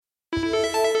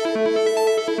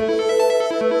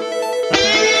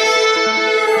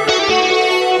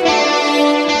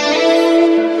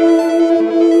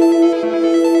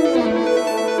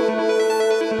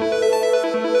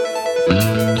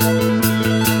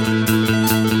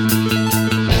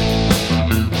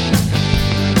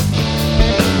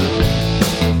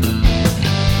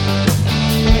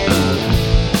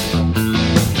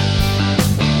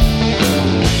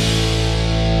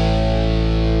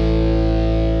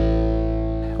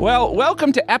Well,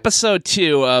 welcome to episode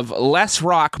 2 of Less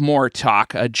Rock, More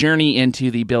Talk, a journey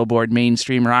into the Billboard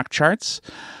mainstream rock charts,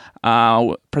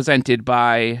 presented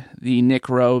by the Nick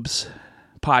Robes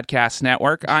Podcast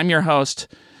Network. I'm your host,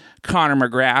 Connor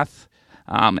McGrath.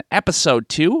 Episode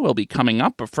 2 will be coming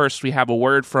up, but first we have a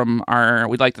word from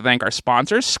we'd like to thank our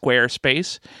sponsors,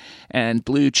 Squarespace and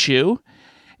Blue Chew.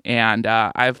 And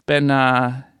I've been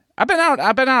out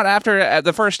after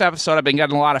the first episode. I've been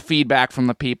getting a lot of feedback from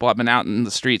the people. I've been out in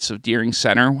the streets of Deering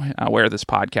Center, where this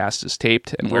podcast is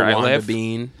taped and where I live.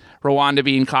 Rwanda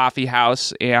Bean Coffee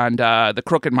House and the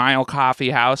Crooked Mile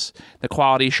Coffee House, the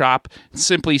Quality Shop,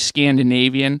 Simply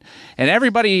Scandinavian. And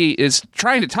everybody is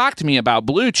trying to talk to me about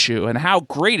Blue Chew and how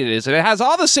great it is. And it has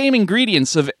all the same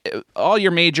ingredients of all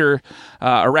your major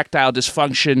erectile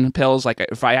dysfunction pills like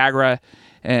Viagra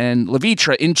and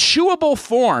Levitra in chewable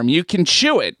form. You can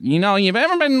chew it. You know, you've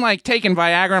ever been like taking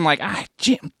Viagra? I'm like,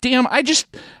 damn, I just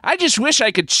wish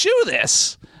I could chew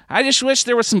this. I just wish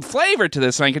there was some flavor to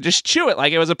this and I could just chew it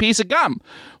like it was a piece of gum.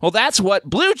 Well, that's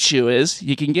what Blue Chew is.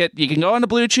 You can go on to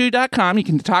bluechew.com. You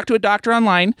can talk to a doctor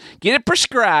online, get it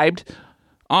prescribed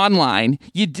online.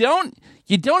 You don't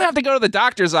have to go to the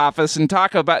doctor's office and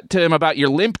talk to him about your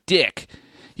limp dick.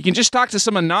 You can just talk to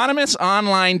some anonymous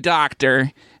online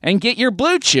doctor and get your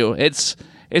Blue Chew. It's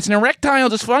an erectile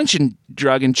dysfunction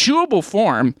drug in chewable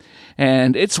form,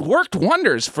 and it's worked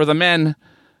wonders for the men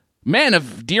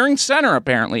of Deering Center,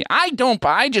 apparently.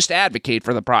 I just advocate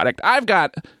for the product. I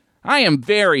am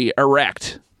very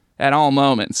erect at all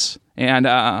moments, and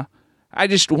I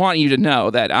just want you to know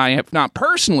that I have not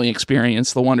personally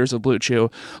experienced the wonders of Blue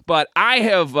Chew, but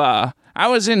I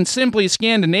was in Simply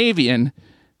Scandinavian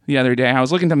the other day. I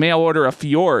was looking to mail order a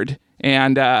Fjord,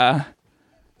 and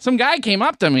some guy came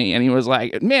up to me, and he was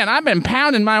like, man, I've been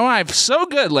pounding my wife so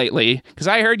good lately, because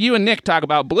I heard you and Nick talk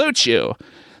about Blue Chew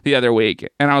the other week.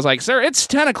 And I was like, sir, it's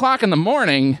 10 o'clock in the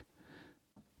morning.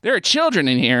 There are children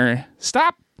in here.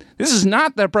 Stop. This is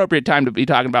not the appropriate time to be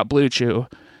talking about Blue Chew.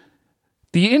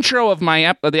 The intro of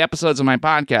the episodes of my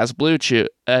podcast, Blue Chew,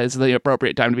 is the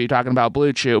appropriate time to be talking about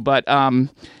Blue Chew. But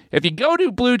if you go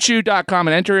to bluechew.com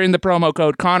and enter in the promo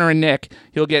code Connor and Nick,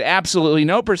 you'll get absolutely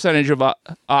no percentage of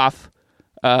off.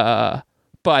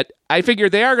 But I figure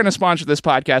they are going to sponsor this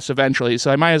podcast eventually,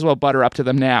 so I might as well butter up to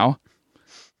them now.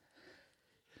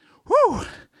 Whew.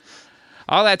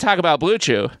 All that talk about Blue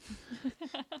Chew.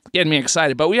 Getting me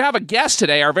excited. But we have a guest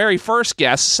today, our very first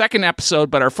guest, second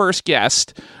episode, but our first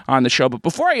guest on the show. But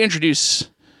before I introduce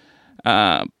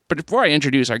our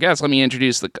guest, let me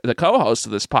introduce the co-host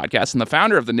of this podcast and the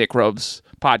founder of the Nick Robes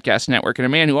Podcast Network, and a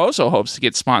man who also hopes to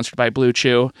get sponsored by Blue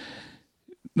Chew,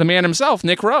 the man himself,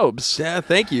 Nick Robes. Yeah,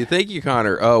 thank you,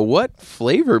 Connor. What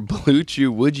flavor Blue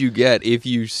Chew would you get if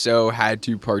you so had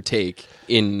to partake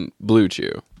in Blue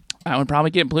Chew? I would probably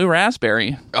get blue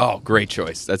raspberry. Oh, great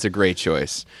choice. That's a great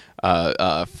choice.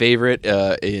 Favorite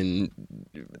in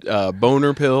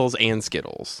boner pills and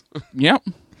Skittles. Yep.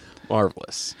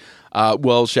 Marvelous.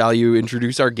 Well, shall you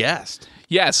introduce our guest?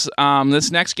 Yes. This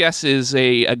next guest is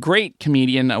a great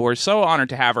comedian. We're so honored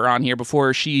to have her on here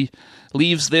before she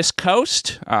leaves this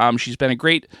coast. She's been a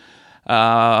great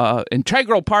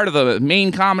integral part of the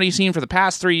main comedy scene for the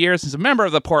past 3 years. She's a member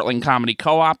of the Portland Comedy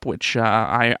Co-op, which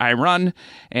I run.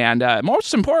 And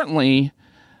most importantly,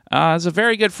 is a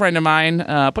very good friend of mine.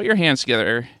 Put your hands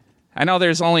together. I know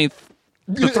there's only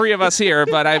the three of us here,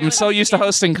 but I'm so used to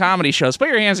hosting comedy shows. Put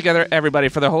your hands together, everybody,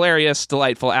 for the hilarious,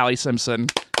 delightful Allie Simpson.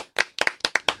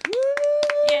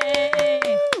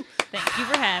 Yay! Thank you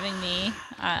for having me.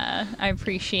 I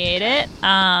appreciate it.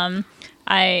 My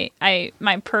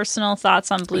personal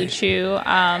thoughts on Blue Chew.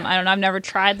 I don't know. I've never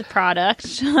tried the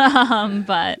product,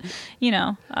 but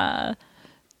I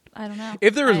don't know.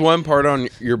 If there was one part on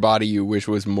your body you wish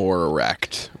was more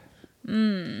erect,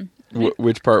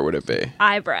 which part would it be?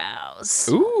 Eyebrows.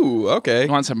 Ooh, okay.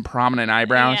 You want some prominent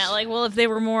eyebrows? Yeah, if they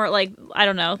were more I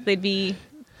don't know, they'd be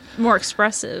more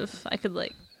expressive. I could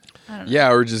I don't know.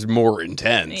 Yeah, or just more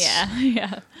intense.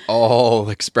 Yeah. All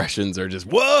expressions are just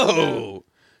whoa.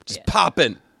 Just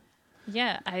popping.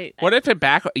 Yeah, What if you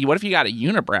got a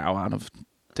unibrow out of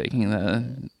taking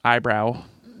the eyebrow?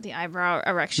 The eyebrow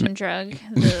erection drug.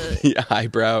 The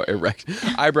eyebrow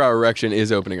erection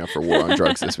is opening up for War on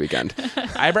Drugs this weekend.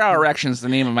 Eyebrow erection is the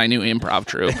name of my new improv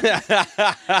troupe.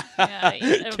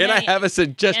 Can I have a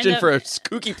suggestion for a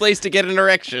skooky place to get an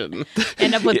erection?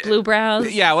 End up with blue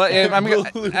brows. Yeah, well,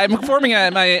 I'm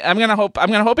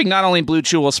hoping not only Blue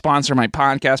Chew will sponsor my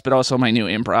podcast, but also my new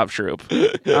improv troupe.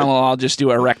 I'll just do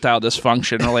erectile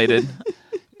dysfunction related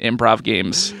improv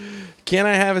games. Can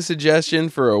I have a suggestion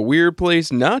for a weird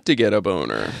place not to get a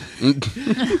boner?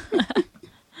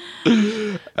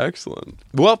 Excellent.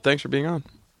 Well, thanks for being on.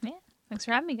 Yeah. Thanks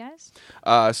for having me, guys.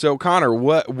 So Connor,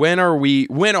 when are we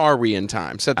in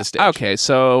time? Set the stage. Okay,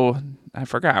 so I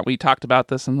forgot. We talked about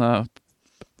this in the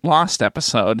Lost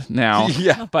episode now.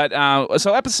 Yeah. But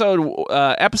so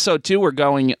episode 2, we're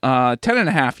going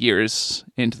 10.5 years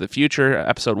into the future.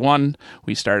 Episode 1,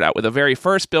 we started out with the very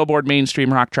first Billboard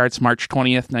mainstream rock charts, March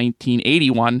 20th,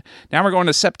 1981. Now we're going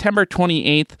to September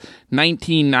 28th,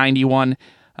 1991.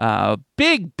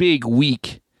 Big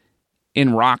week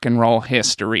in rock and roll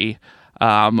history.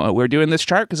 We're doing this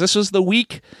chart because this was the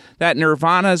week that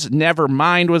Nirvana's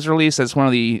Nevermind was released. That's one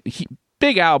of the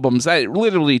big albums that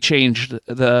literally changed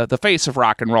the face of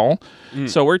rock and roll.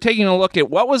 So we're taking a look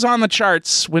at what was on the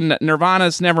charts when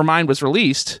Nirvana's Nevermind was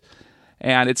released.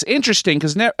 And it's interesting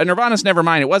because Nirvana's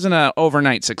Nevermind, it wasn't an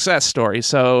overnight success story.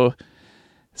 So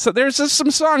there's just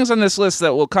some songs on this list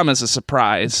that will come as a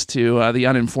surprise to the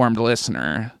uninformed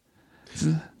listener.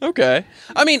 Okay.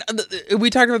 I mean, we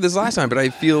talked about this last time, but I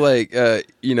feel like,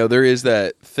 there is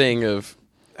that thing of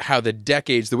how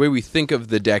the way we think of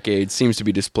the decade seems to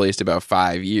be displaced about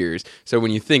 5 years. So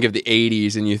when you think of the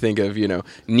 80s and you think of,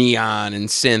 neon and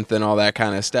synth and all that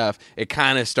kind of stuff, it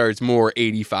kind of starts more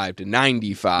 85 to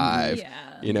 95. Yeah.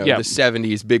 The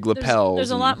 70s, big lapels.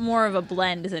 There's a lot more of a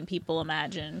blend than people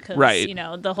imagine. Cause, Right.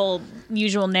 The whole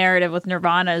usual narrative with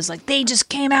Nirvana is like, they just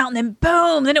came out and then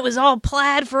boom, then it was all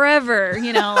plaid forever.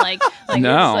 Like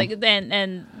No. it's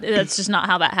and that's just not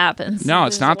how that happens. No,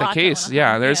 it's There's not a the lot case. going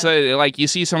Yeah, on. there's you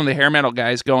see some of the hair metal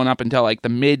guys going up until like the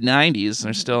mid 90s.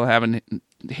 They're still having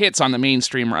hits on the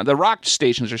mainstream. The rock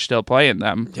stations are still playing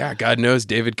them. Yeah, God knows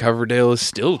David Coverdale is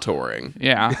still touring.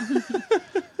 Yeah.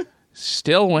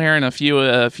 Still wearing a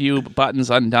few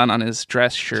buttons undone on his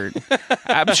dress shirt.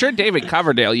 I'm sure David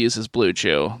Coverdale uses Blue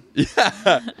Chew.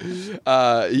 Yeah,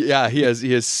 he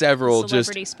has several just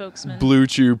Celebrity spokesman. Blue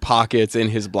Chew pockets in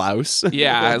his blouse.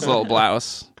 Yeah, his little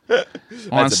blouse.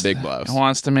 That's a big blouse.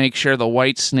 Wants to make sure the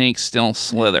white snake still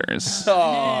slithers.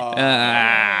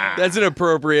 That's an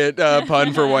appropriate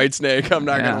pun for Whitesnake, I'm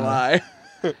not Yeah. gonna lie.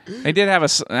 They did have an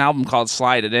album called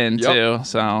Slide It In, Yep. too.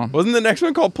 So Wasn't the next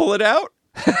one called Pull It Out?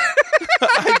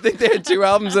 I think they had 2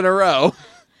 albums in a row.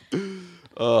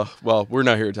 Well, we're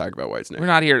not here to talk about Whitesnake. we're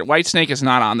not here. Whitesnake is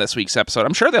not on this week's episode.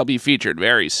 I'm sure they'll be featured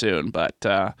very soon, but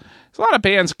there's a lot of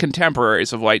bands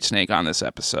contemporaries of Whitesnake on this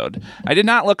episode. I did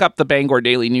not look up the Bangor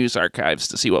Daily News archives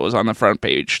to see what was on the front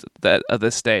page of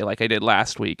this day like I did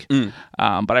last week.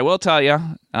 But I will tell you,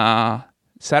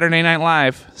 Saturday Night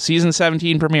Live, season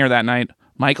 17 premiere that night,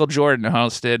 Michael Jordan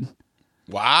hosted.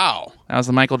 Wow. That was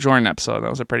the Michael Jordan episode. That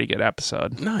was a pretty good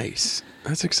episode. Nice.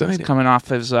 That's exciting. Coming off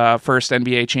his first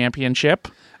NBA championship.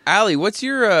 Allie, what's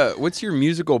your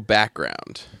musical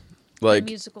background? Like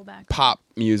musical background. pop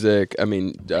music. I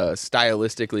mean,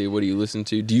 stylistically, what do you listen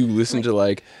to? Do you listen to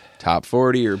like top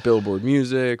 40 or Billboard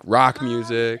music, rock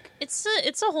music? It's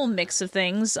a whole mix of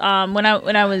things. When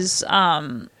I was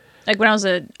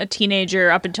a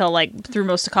teenager up until like through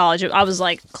most of college, I was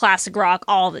like classic rock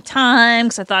all the time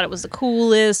because I thought it was the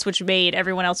coolest, which made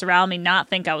everyone else around me not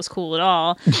think I was cool at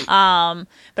all.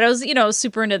 But I was,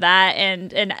 super into that,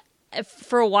 and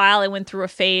for a while I went through a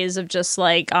phase of just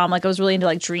like I was really into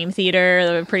like Dream Theater.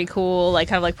 They were pretty cool, like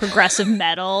kind of like progressive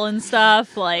metal and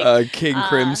stuff. Like King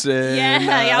Crimson.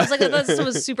 yeah. I was like, this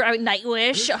was super.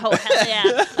 Nightwish. Oh hell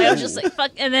yeah! I was just like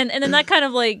fuck, and then that kind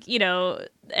of like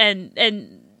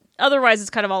and. Otherwise, it's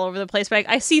kind of all over the place, but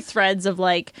I see threads of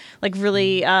like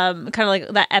really kind of like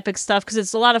that epic stuff because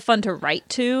it's a lot of fun to write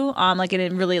to. Like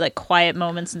in really like quiet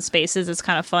moments and spaces, it's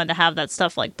kind of fun to have that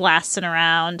stuff like blasting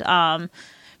around.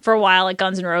 For a while, like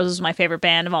Guns N' Roses was my favorite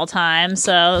band of all time,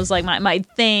 so it was like my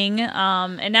thing.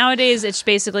 And nowadays, it's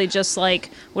basically just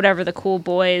like whatever the cool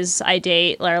boys I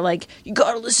date are like. You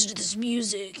gotta listen to this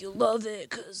music, you'll love it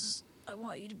because I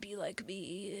want you to be like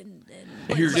me and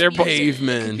Here's They're your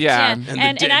Pavement. Yeah.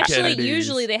 and Dead actually, Kennedys.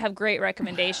 usually they have great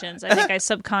recommendations. I think I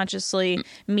subconsciously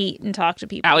meet and talk to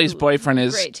people. Allie's who boyfriend have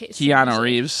is great taste in Keanu music.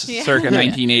 Reeves, Yeah. circa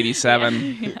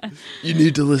 1987. You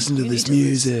need to listen to this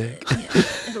music.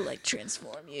 It'll like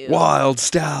transform you. Wild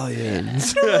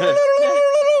Stallions.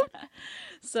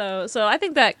 So I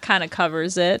think that kind of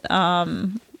covers it. I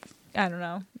don't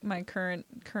know my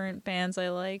current bands I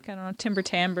like. I don't know Timber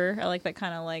Timbre. I like that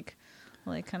kind of like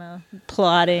kind of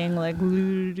plotting like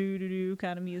do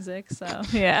kind of music. So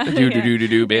yeah,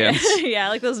 Do bands. yeah, I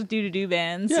like those do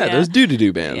bands. Yeah, those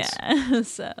do bands. Yeah,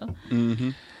 so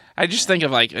I just think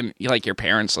of like your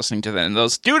parents listening to them. And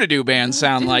those do bands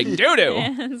sound like doo-doo.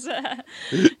 bands.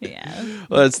 Yeah.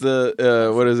 Well, that's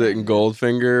the what is it in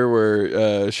Goldfinger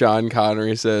where Sean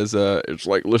Connery says it's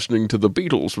like listening to the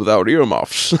Beatles without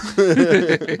earmuffs.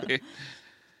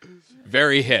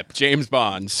 Very hip. James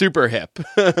Bond. Super hip.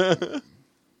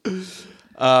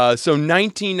 So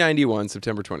 1991,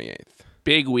 September 28th.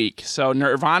 Big week. So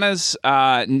Nirvana's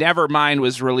Nevermind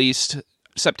was released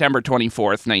September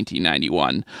 24th,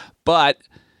 1991. But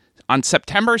on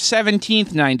September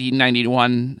 17th,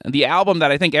 1991, the album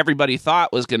that I think everybody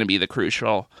thought was going to be the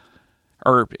crucial,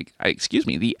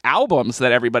 the albums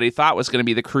that everybody thought was going to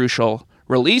be the crucial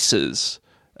releases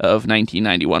of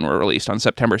 1991 were released on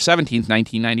September 17th,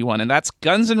 1991. And that's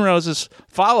Guns N' Roses'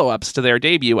 follow-ups to their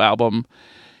debut album,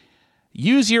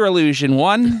 Use Your Illusion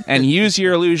 1 and Use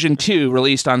Your Illusion 2,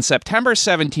 released on September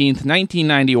 17th,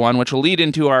 1991, which will lead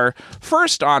into our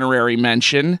first honorary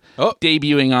mention.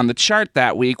 Debuting on the chart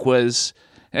that week was,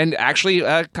 and actually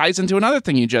ties into another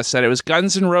thing you just said, it was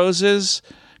Guns N' Roses'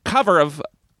 cover of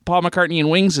Paul McCartney and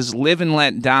Wings' Live and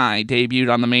Let Die,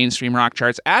 debuted on the mainstream rock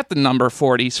charts at the number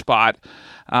 40 spot.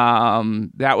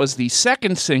 That was the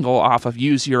second single off of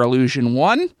Use Your Illusion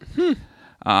 1.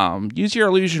 Use Your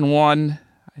Illusion 1...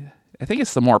 I think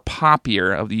it's the more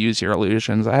poppier of the Use Your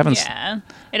Illusions. I haven't. Yeah,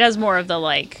 it has more of the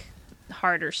like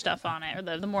harder stuff on it,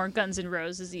 or the more Guns N'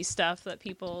 Roses-y stuff that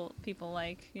people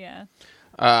like. Yeah.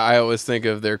 I always think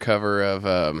of their cover of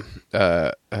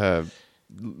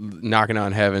Knocking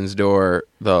on Heaven's Door,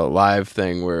 the live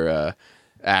thing where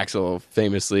Axl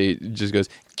famously just goes,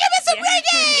 "Give me some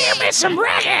reggae! Give me some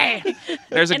reggae!"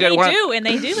 There's a good one. And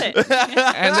they do it.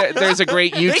 And there's a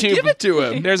great YouTube. They give it to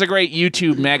him. There's a great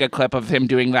YouTube mega clip of him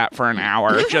doing that for an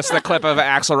hour. Just the clip of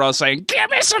Axl Rose saying, "Give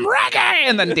me some reggae!"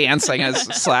 and then dancing as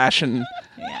Slash and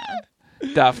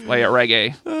Duff play at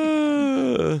reggae.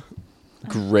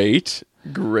 Great.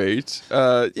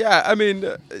 Yeah, I mean,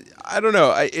 I don't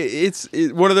know. It's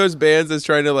one of those bands that's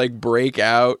trying to like break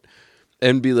out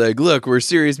and be like, look, we're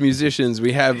serious musicians.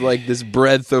 We have like this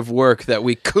breadth of work that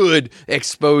we could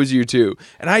expose you to.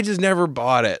 And I just never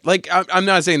bought it. Like, I'm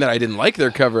not saying that I didn't like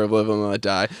their cover of Live and Let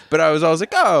Die, but I was always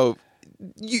like, oh,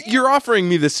 you're offering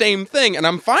me the same thing, and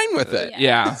I'm fine with it.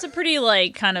 Yeah. It's a pretty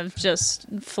like kind of just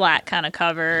flat kind of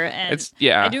cover, and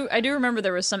I do remember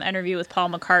there was some interview with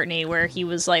Paul McCartney where he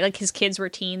was like his kids were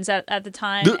teens at the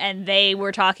time, and they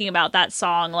were talking about that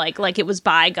song like it was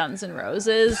by Guns N'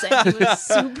 Roses, and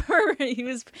he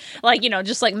was like,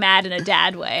 just like mad in a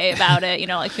dad way about it,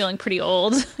 like feeling pretty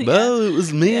old. Well, it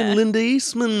was me and Linda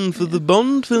Eastman for the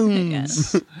Bond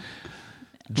films.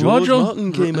 George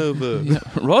Martin came over. Yeah.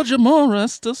 Roger Moore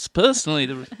asked us personally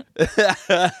to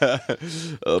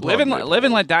Live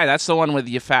and Let Die. That's the one with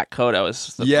Yafat Kodo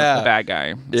is the bad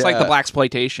guy. It's like the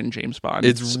blaxploitation James Bond.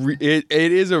 It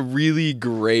is a really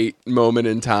great moment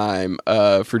in time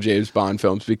for James Bond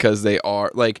films because they are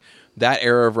like that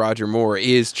era of Roger Moore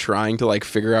is trying to like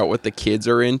figure out what the kids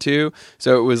are into.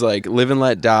 So it was like Live and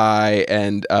Let Die,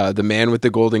 and The Man with the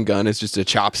Golden Gun is just a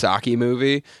chop socky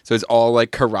movie. So it's all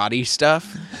like karate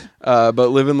stuff. But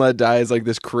Live and Let Die is like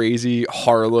this crazy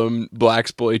Harlem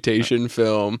blaxploitation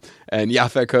film. And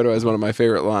Yaphet Kotto has one of my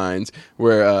favorite lines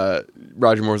where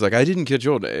Roger Moore's like, "I didn't catch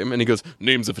your name," and he goes,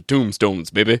 "Names of tombstones,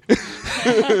 baby."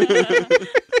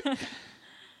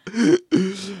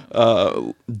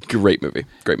 Great movie.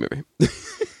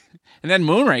 And then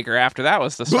Moonraker after that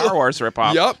was the Star Wars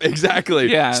ripoff. Yup,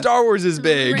 exactly. Yeah. Star Wars is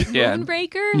big.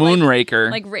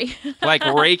 Moonraker? Like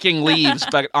raking leaves,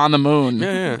 but on the moon.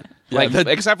 Yeah.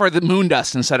 Except for the moon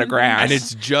dust instead of grass. And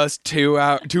it's just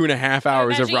 2.5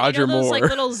 hours of Roger those, Moore. Like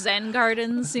little Zen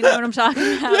gardens, you know what I'm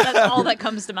talking about? That's all that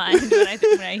comes to mind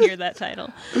when I hear that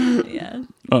title. Yeah.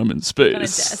 I'm in space. On a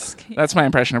desk. Yeah. That's my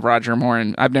impression of Roger Moore,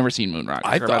 and I've never seen Moonrocker.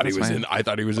 I thought he was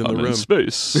in the room. In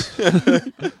space.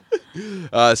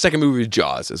 Second movie,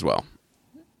 Jaws, as well.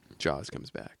 Jaws comes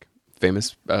back.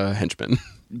 Famous henchman.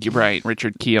 You're right,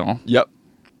 Richard Kiel. Yep.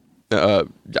 Yeah.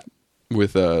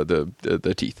 With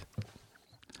the teeth.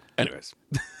 Anyways,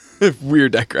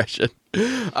 weird digression.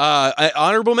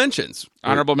 Honorable mentions.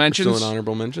 Honorable mentions. Still in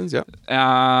honorable mentions. Yep.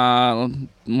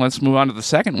 Let's move on to the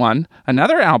second one.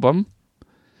 Another album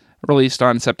released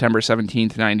on September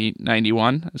 17th,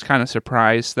 1991. I was kind of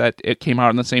surprised that it came out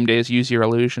on the same day as Use Your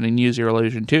Illusion and Use Your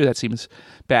Illusion 2. That seems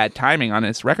bad timing on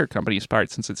its record company's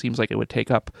part, since it seems like it would take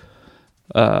up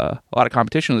a lot of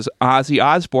competition. It was Ozzy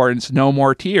Osbourne's No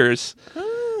More Tears,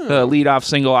 the lead-off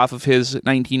single off of his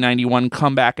 1991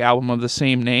 comeback album of the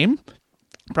same name.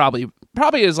 Probably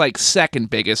his like second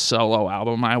biggest solo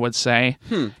album, I would say.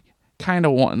 The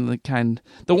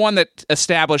one that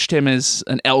established him as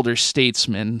an elder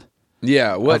statesman.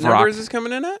 Yeah, what number rock. is this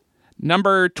coming in at?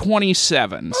 Number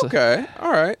 27. Okay,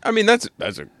 all right. I mean, that's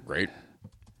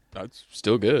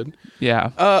still good.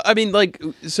 Yeah. I mean, like,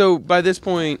 so by this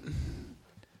point,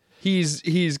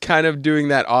 he's kind of doing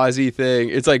that Ozzy thing.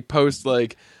 It's like post,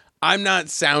 like, I'm not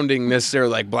sounding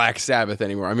necessarily like Black Sabbath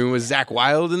anymore. I mean, was Zakk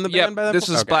Wylde in the band by that this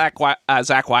point? is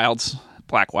Zakk Wylde's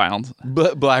Black Wild.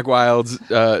 Black Wylde's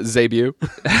debut.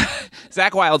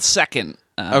 Zakk Wylde's second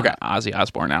Ozzy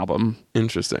Osbourne album.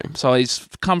 Interesting. So he's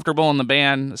comfortable in the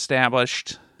band,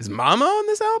 established. Is Mama on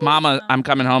this album? Mama, I'm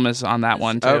Coming Home is on that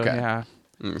one too. Okay. Yeah.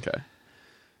 Okay.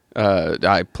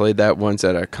 I played that once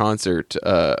at a concert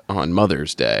on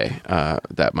Mother's Day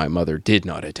that my mother did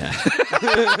not attend.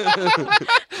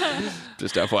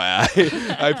 Just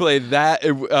FYI. I played that.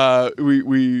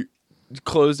 We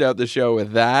closed out the show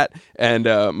with that, and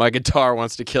My Guitar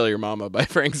Wants to Kill Your Mama by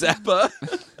Frank Zappa.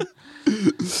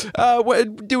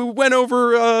 Went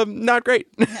over not great.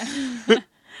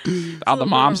 All the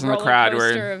moms in the crowd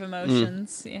were of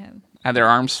emotions. had their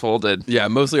arms folded. Yeah,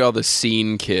 mostly all the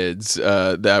scene kids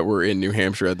that were in New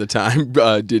Hampshire at the time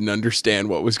didn't understand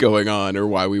what was going on or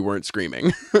why we weren't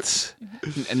screaming.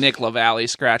 Nick LaValle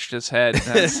scratched his head.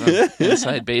 That's an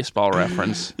inside baseball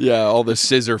reference. Yeah, all the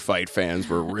scissor fight fans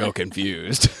were real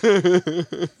confused.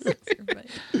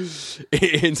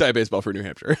 Inside baseball for New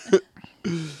Hampshire.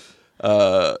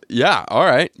 Yeah, all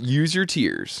right. Use your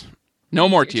tears. No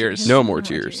more tears. No more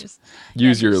tears.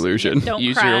 Use your illusion. Don't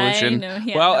Use cry. your illusion.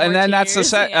 No and then that's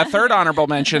tears. a third honorable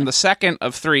mention. The second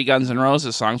of 3 Guns N'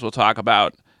 Roses songs we'll talk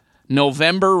about.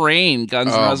 November Rain.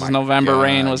 Guns N' Roses' November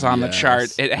Rain was on the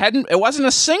chart. It wasn't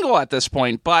a single at this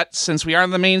point, but since we are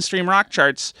in the mainstream rock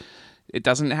charts, it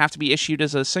doesn't have to be issued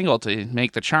as a single to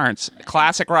make the charts.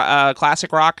 Classic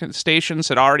rock stations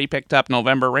had already picked up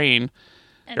November Rain.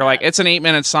 You're like, it's an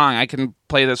 8-minute song. I can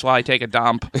play this while I take a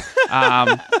dump.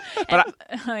 But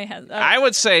I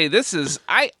would say this is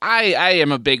I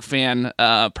am a big fan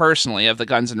personally of the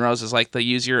Guns N' Roses, like the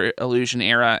Use Your Illusion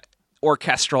era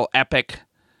orchestral epic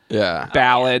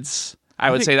ballads.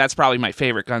 I would say that's probably my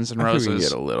favorite Guns N' Roses. We can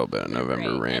get a little bit of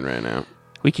November Rain right now.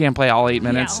 We can't play all 8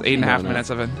 minutes, 8.5 No. minutes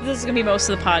of it. This is going to be most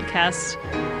of the podcast.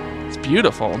 It's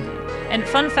beautiful. And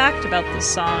fun fact about this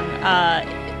song,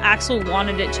 Axl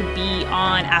wanted it to be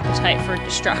on Appetite for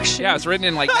Destruction. Yeah, it was written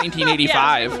in like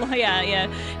 1985. Yeah.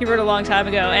 He wrote it a long time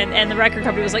ago, and the record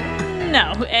company was like,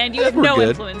 no, and you have we're no good.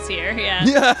 influence here.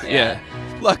 Yeah.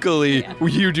 Luckily,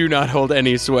 you do not hold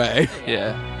any sway.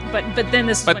 Yeah. But then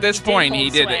this. Is But when this point, hold he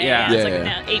did it, sway. yeah. It's Yeah, like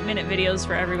now 8-minute videos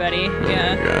for everybody.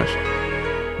 Yeah. Oh my gosh.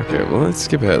 Okay, well, let's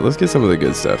skip ahead. Let's get some of the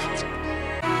good stuff.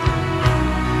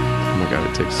 Oh my god,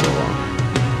 it takes so long.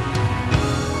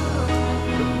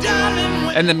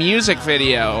 And the music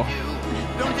video.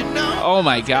 Oh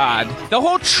my god. The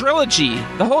whole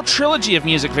trilogy of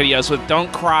music videos with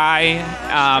Don't Cry,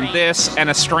 this, and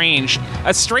Estranged.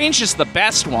 Estranged is the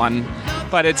best one,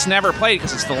 but it's never played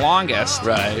because it's the longest.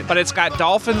 Right. But it's got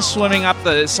dolphins swimming up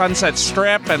the Sunset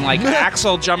Strip and like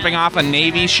Axl jumping off a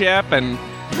Navy ship, and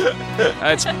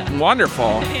it's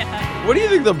wonderful. What do you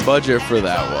think the budget for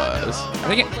that was?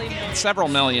 I think several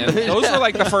million. Those were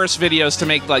like the first videos to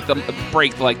make like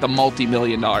the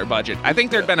multi-million-dollar budget. I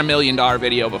think there'd been $1 million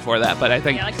video before that, but I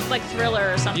think Yeah, like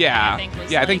Thriller or something. yeah, I think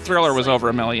was I think Thriller was like,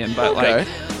 over $1 million, but Okay. like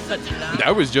But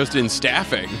That was just in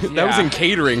staffing. That was Yeah. in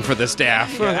catering for the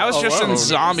staff. that was just in alone.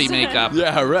 zombie makeup.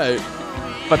 Yeah, right.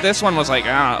 But this one was like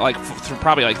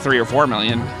probably like 3 or 4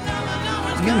 million. We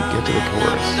gotta get to the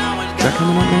chorus. Is that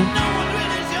coming up now?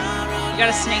 you got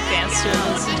to snake dance to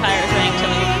this entire thing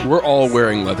till you. We're all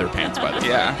wearing leather pants, by the way.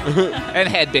 Yeah, and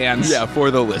headbands. Yeah, for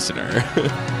the listener.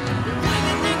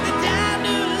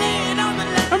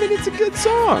 I mean, it's a good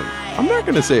song. I'm not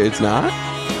gonna say it's not.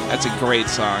 That's a great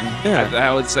song. Yeah.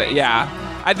 I would say, yeah.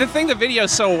 I think the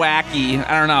video's so wacky.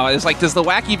 I don't know. It's like, does the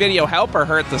wacky video help or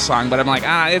hurt the song? But I'm like,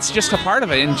 it's just a part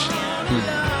of it. And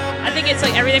I think it's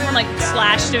like everything from like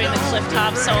Slash doing the cliff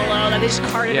top solo that they just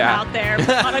carted him out there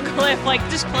on a cliff. Like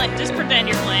just pretend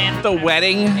you're playing. the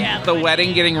wedding, Yeah, the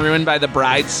wedding getting ruined by the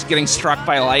brides getting struck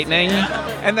by lightning,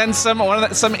 and then some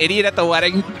idiot at the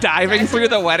wedding diving through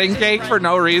the wedding cake for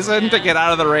no reason to get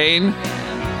out of the rain.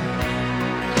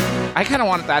 I kind of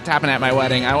wanted that to happen at my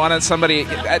wedding. I wanted somebody,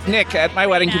 Nick, at my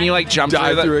wedding. Can you like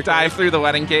dive through the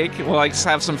wedding cake? We'll like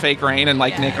have some fake rain and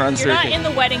like Nick runs You're through. not in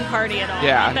the wedding party at all.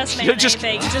 Yeah. Like, that's You're just-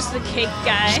 anything. You're just the cake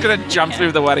guy. Just gonna jump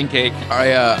through the wedding cake. I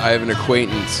have an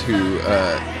acquaintance who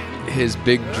his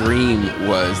big dream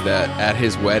was that at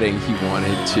his wedding he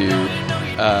wanted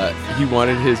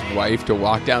his wife to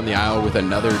walk down the aisle with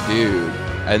another dude,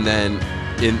 and then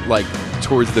in like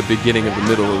towards the beginning of the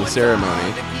middle of the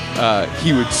ceremony,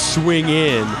 he would swing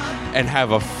in and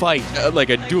have a fight, like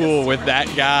a duel with that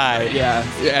guy. Yeah.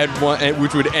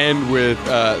 Which would end with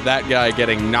that guy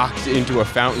getting knocked into a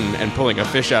fountain and pulling a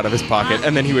fish out of his pocket,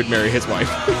 and then he would marry his wife.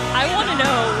 I want to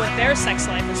know what their sex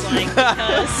life is like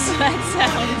because that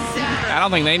sounds. I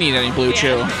don't think they need any Blue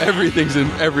Chew. Everything's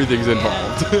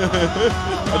involved.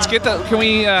 Let's get the. Can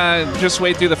we just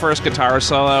wait through the first guitar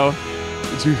solo?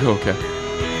 Okay.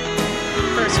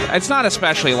 It's not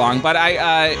especially long, but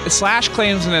Slash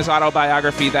claims in his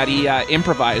autobiography that he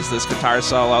improvised this guitar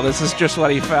solo. This is just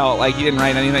what he felt like. He didn't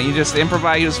write anything. He just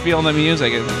improvised. He was feeling the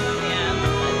music. Okay. I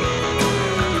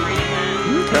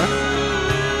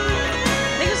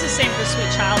think it was the same for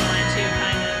Sweet Child Mine too,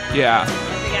 kind of. Yeah.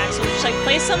 Big Axel was just like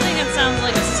play something that sounds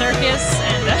like a circus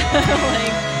and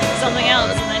like something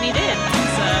else, and then he did.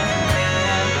 So.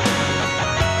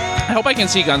 I hope I can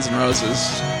see Guns N'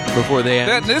 Roses. Before they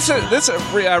end.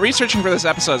 Researching for this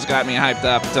episode has got me hyped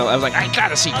up. So I was like, I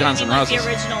gotta see Guns N' Roses. Like the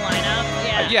original lineup,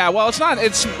 yeah. Yeah, well, it's not.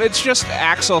 It's just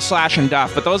Axl, Slash, and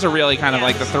Duff, but those are really kind of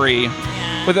like the three.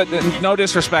 Yeah. With no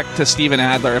disrespect to Steven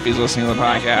Adler if he's listening to the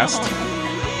podcast,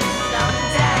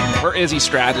 or Izzy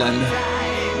Stradlin.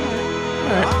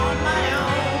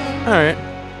 All right.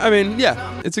 I mean,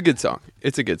 yeah, it's a good song.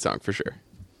 It's a good song for sure.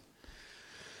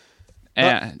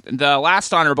 And the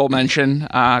last honorable mention,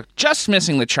 just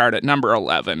missing the chart at number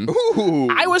 11. Ooh.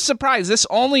 I was surprised. This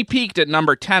only peaked at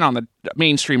number 10 on the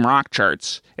mainstream rock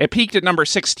charts. It peaked at number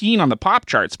 16 on the pop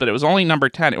charts, but it was only number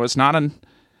 10. It was not a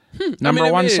number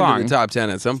one it made song. It into the top 10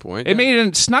 at some point. It made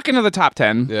it snuck into the top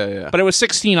 10. Yeah. But it was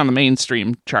 16 on the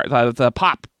mainstream chart, the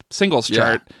pop singles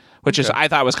chart, which is I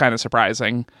thought was kind of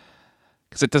surprising.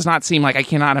 Because it does not seem like I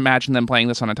cannot imagine them playing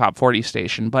this on a top 40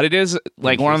 station. But it is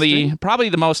like one of probably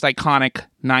the most iconic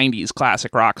 90s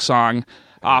classic rock song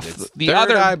off the Third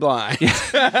other. Eye Blind.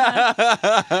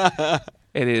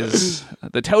 It is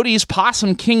the Toadies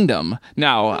Possum Kingdom.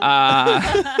 No,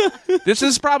 this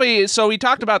is probably, so we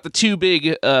talked about the two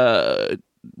big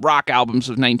rock albums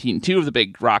of two of the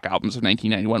big rock albums of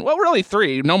 1991. Well, really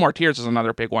three. No More Tears is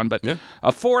another big one, but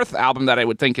a fourth album that I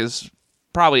would think is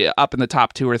probably up in the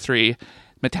top two or three.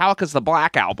 Metallica's The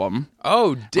Black Album.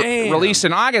 Oh, damn. Released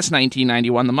in August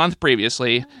 1991, the month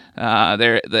previously.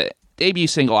 The debut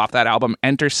single off that album,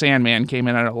 Enter Sandman, came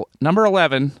in at number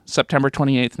 11, September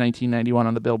 28th, 1991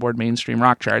 on the Billboard mainstream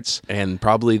rock charts. And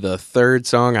probably the third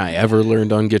song I ever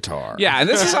learned on guitar. Yeah, and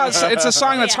this is it's a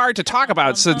song that's hard to talk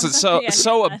about since it's so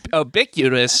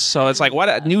ubiquitous. So it's like,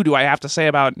 what new do I have to say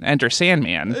about Enter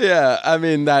Sandman? Yeah, I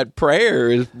mean, that prayer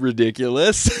is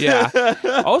ridiculous. Yeah.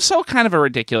 Also kind of a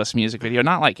ridiculous music video.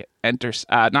 Not like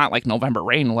not like November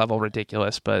Rain level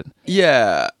ridiculous, but...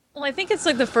 Yeah. Well, I think it's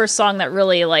like the first song that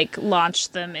really like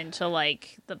launched them into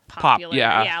like the popular,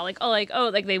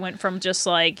 like they went from just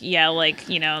like BO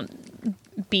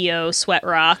sweat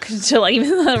rock to like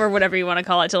or whatever you want to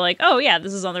call it to like, oh yeah,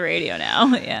 this is on the radio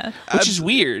now. Yeah, which is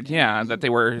weird. Yeah, that they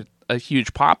were a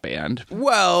huge pop band.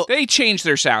 Well, they changed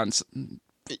their sounds.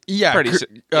 Yeah, James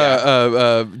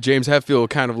Hetfield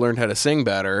kind of learned how to sing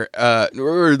better,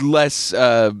 or less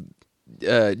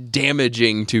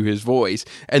damaging to his voice,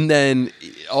 and then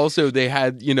also they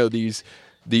had these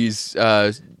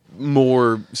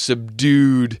more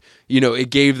subdued. It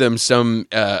gave them some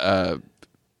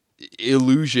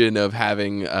illusion of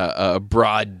having a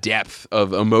broad depth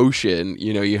of emotion.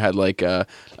 You had like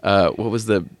what was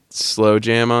the slow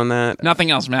jam on that?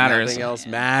 Nothing Else Matters. Nothing Else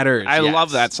Matters. I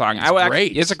love that song.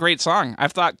 It's a great song.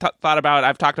 I've talked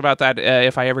about that.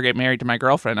 If I ever get married to my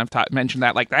girlfriend, I've mentioned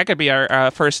that. Like that could be our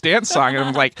first dance song, and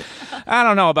I'm like, I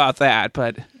don't know about that,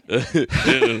 but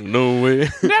no way.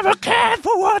 Never cared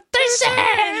for what they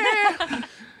say,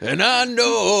 and I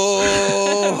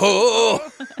know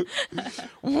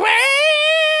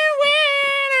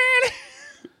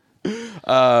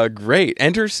great.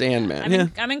 Enter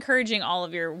Sandman. I'm encouraging all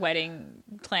of your wedding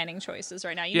planning choices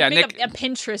right now. You can make a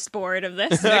Pinterest board of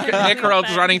this. Nick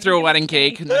Rope's running through a wedding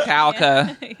cake.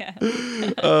 Metallica.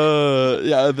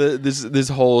 This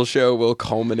whole show will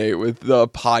culminate with the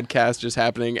podcast just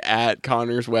happening at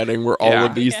Connor's wedding, where all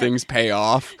of these things pay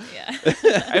off. Yeah.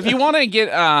 If you want to get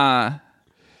a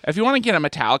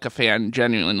Metallica fan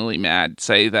genuinely mad,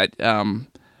 say that.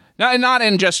 Not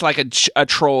in just like a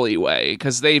trolly way,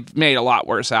 because they've made a lot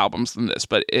worse albums than this,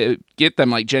 but get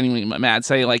them like genuinely mad.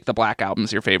 Say like the Black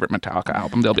Album's your favorite Metallica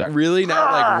album. They'll be like, really?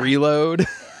 Not like Reload?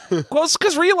 Well, it's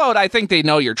because Reload, I think they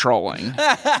know you're trolling.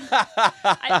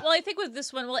 I think with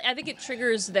this one, I think it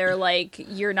triggers their like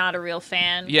you're not a real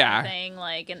fan kind of thing.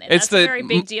 Like, and that's a very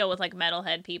big deal with like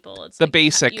metalhead people. It's the like,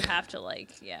 basic. You have to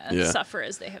like suffer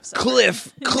as they have suffered.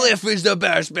 Cliff is the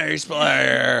best bass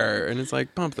player, and it's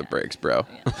like pump the brakes, bro.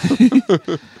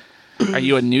 Are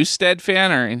you a Newstead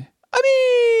fan or?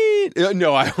 right?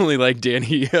 No, I only like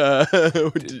Danny.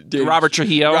 Robert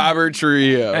Trujillo. Robert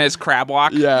Trujillo. And his crab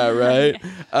walk. Yeah, right.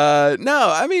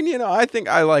 No, I mean, I think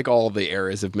I like all the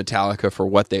eras of Metallica for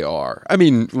what they are. I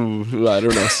mean, I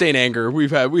don't know. Saint Anger.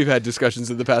 We've had discussions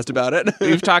in the past about it.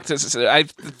 We've talked in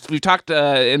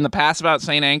the past about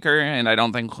Saint Anger, and I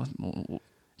don't think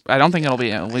it'll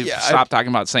be. We've stopped talking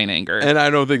about Saint Anger, and I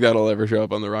don't think that'll ever show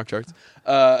up on the rock charts.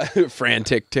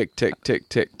 Frantic, tick, tick, tick,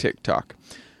 tick, tick, tock.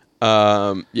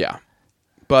 Yeah.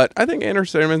 But I think Enter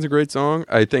Sandman's a great song.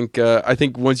 I think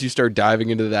once you start diving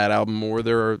into that album more,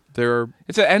 there are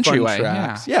it's an entryway.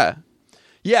 Tracks. Yeah,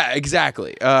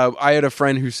 exactly. I had a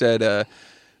friend who said,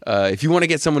 if you want to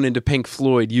get someone into Pink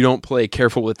Floyd, you don't play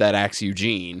Careful with That Axe,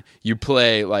 Eugene. You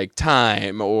play like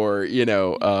Time or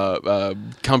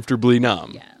Comfortably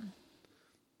Numb. Yeah,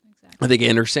 exactly. I think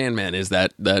Enter Sandman is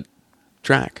that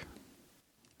track.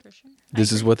 For sure.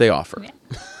 This is what they offer. Yeah.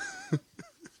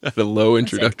 At a low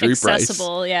introductory price.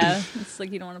 Accessible, yeah. It's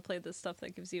like you don't want to play this stuff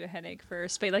that gives you a headache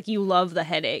first, but like you love the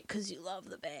headache because you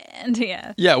love the band.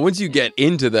 Yeah. Yeah, once you get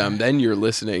into them, then you're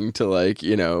listening to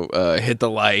Hit the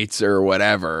Lights or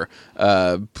whatever,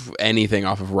 anything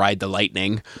off of Ride the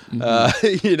Lightning,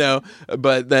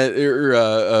 But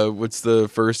then, what's the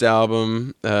first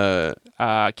album? Kill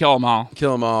 'Em All.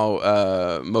 Kill 'Em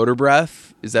All. Motor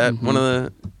Breath. Is that one of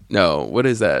the? No, what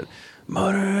is that?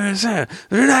 Motors, they're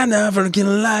not enough for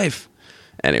killing life.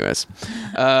 Anyways,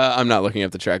 I'm not looking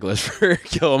up the track list for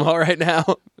Kill 'Em All right now.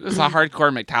 There's a hardcore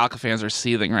Metallica fans are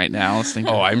seething right now listening.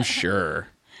 Oh, I'm sure.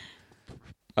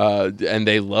 And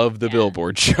they love the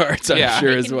Billboard charts, I'm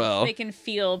sure as well. They can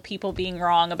feel people being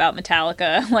wrong about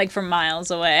Metallica, like from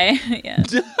miles away. Yeah.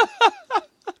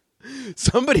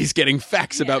 Somebody's getting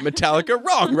facts about Metallica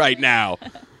wrong right now.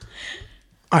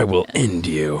 I will end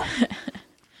you.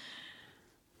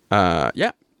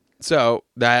 Yeah. So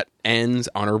that ends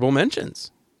honorable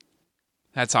mentions.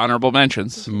 That's honorable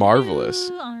mentions. Marvelous.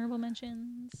 Ooh, honorable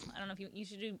mentions. I don't know if you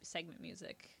should do segment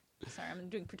music. Sorry, I'm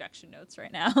doing production notes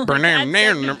right now.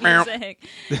 Music.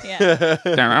 Yeah.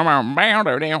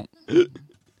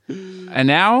 And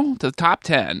now the top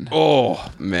 10.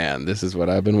 Oh, man, this is what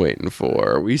I've been waiting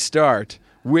for. We start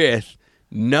with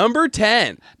number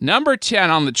 10. Number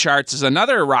 10 on the charts is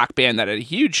another rock band that had a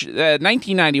huge...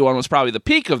 1991 was probably the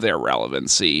peak of their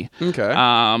relevancy.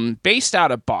 Okay. Based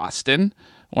out of Boston.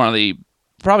 Probably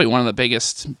one of the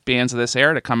biggest bands of this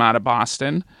era to come out of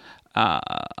Boston.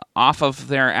 Off of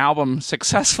their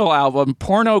successful album,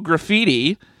 Porno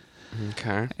Graffiti.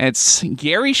 Okay. It's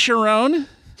Gary Cherone,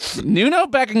 Nuno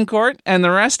Bettencourt, and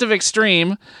the rest of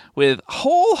Extreme with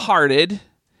Wholehearted.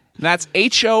 That's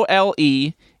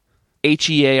HOLE.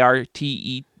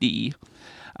 HEARTED.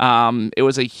 It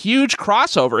was a huge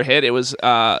crossover hit. It was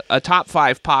a top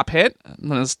 5 pop hit. It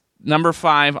was number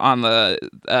 5 on the.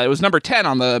 It was number 10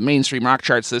 on the mainstream rock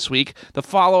charts this week. The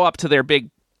follow up to their big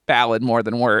ballad, More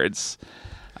Than Words.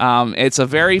 It's a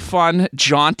very fun,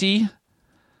 jaunty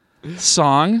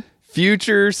song.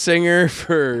 Future singer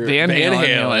for Van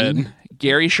Halen.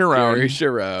 Gary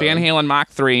Cherone. Van Halen Mach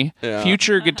 3. Yeah.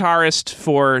 Future guitarist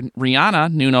for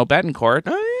Rihanna, Nuno Bettencourt.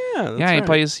 Oh yeah, Yeah, right.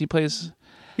 he plays.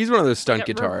 He's one of those stunt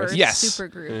Yeah, guitarists. reverse Yes.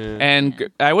 supergroup. And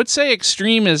I would say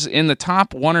Extreme is in the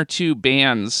top 1 or 2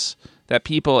 bands that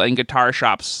people in guitar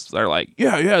shops are like,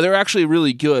 yeah, they're actually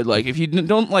really good. Like, if you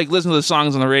don't listen to the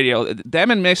songs on the radio,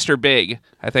 them and Mr. Big,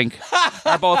 I think,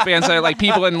 are both bands that like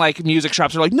people in music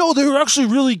shops are like, no, they're actually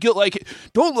really good. Like,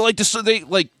 don't like this.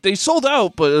 They sold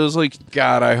out, but it was like,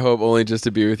 God, I hope Only Just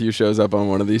to Be With You shows up on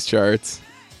one of these charts.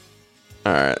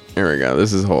 All right, here we go.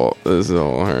 This is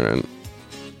Wholehearted.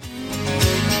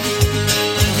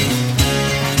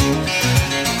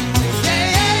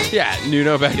 Yeah,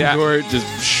 Nuno Bettencourt just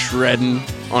shredding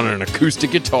on an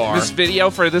acoustic guitar.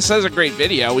 this is a great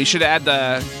video. We should add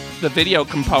the video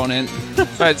component.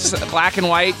 But it's black and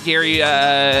white. Gary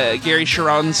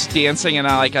Cherone's dancing in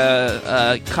a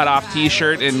cut off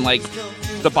T-shirt in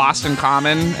the Boston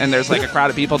Common, and there's a crowd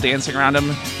of people dancing around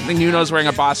him. I think Nuno's wearing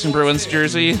a Boston Bruins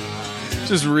jersey.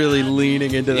 Just really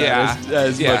leaning into that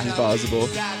as much as possible.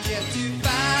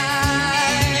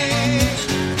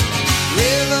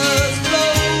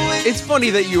 It's funny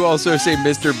that you also say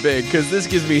Mr. Big, because this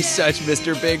gives me such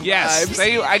Mr. Big Yes,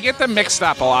 vibes. I get them mixed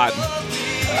up a lot.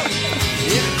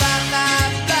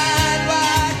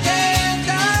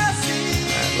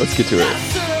 Let's get to it.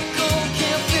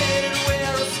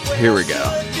 Here we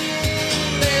go.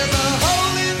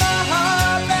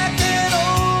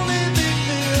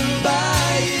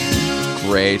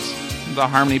 Great. The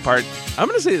harmony part. I'm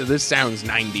going to say that this sounds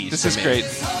 90s. This to is me. great.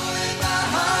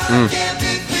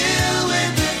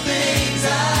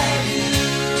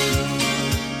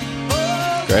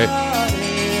 Great.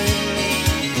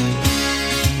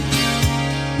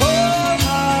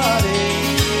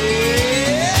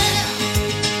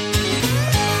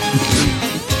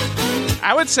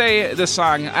 would say this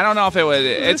song. I don't know if it would.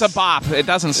 It's a bop. It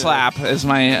doesn't slap, as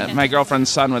my girlfriend's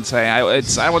son would say. I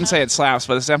wouldn't say it slaps,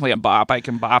 but it's definitely a bop. I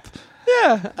can bop.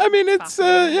 Yeah, I mean it's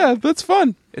that's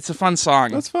fun. It's a fun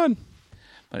song. That's fun.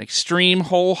 But extreme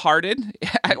wholehearted.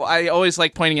 I always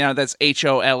like pointing out that's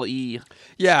HOLE.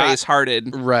 Yeah, Space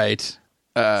hearted. Right.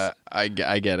 I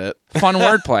get it. Fun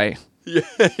wordplay. Yeah,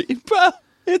 well,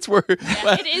 it's word.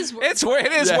 Yeah, it is. It is wordplay.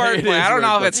 it is I don't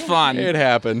know if wordplay. it's fun. It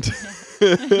happened.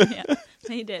 Yeah,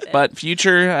 he did it. But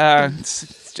future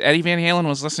Eddie Van Halen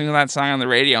was listening to that song on the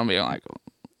radio and being like,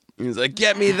 He's like,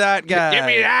 "Get me that guy." "Give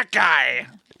me that guy."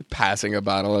 Passing a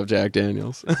bottle of Jack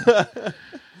Daniels.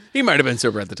 He might have been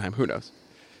sober at the time. Who knows?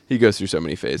 He goes through so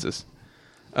many phases.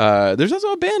 There's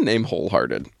also a band named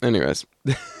Wholehearted. Anyways,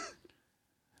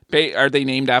 Are they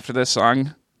named after this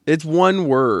song? it's one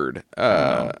word.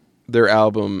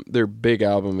 Their big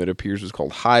album, it appears, was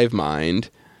called Hive Mind.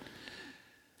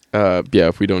 Yeah,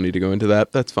 if we don't need to go into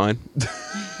that, that's fine.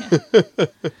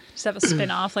 Just have a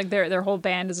spin-off. Like their whole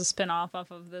band is a spin-off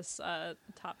off of this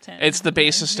top 10. It's the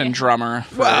bassist and drummer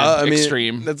for Well, I mean,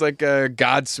 Extreme. that's like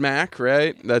Godsmack,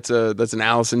 right? That's an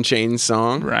Alice in Chains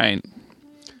song, Right.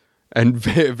 and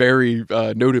very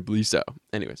notably so.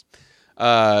 Anyways,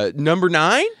 number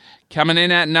 9. Coming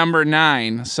in at number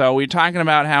 9. So we're talking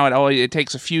about how it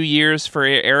takes a few years for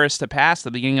eras to pass at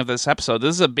the beginning of this episode.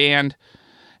 This is a band,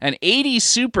 an 80s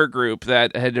supergroup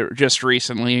that had just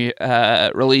recently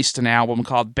released an album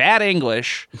called Bad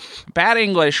English. Bad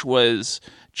English was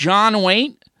John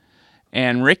Waite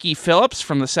and Ricky Phillips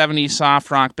from the 70s soft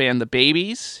rock band The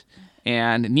Babies,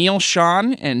 and Neil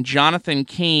Schon and Jonathan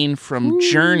Cain from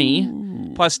Journey,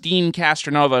 plus Dean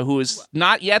Castronova, who is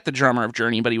not yet the drummer of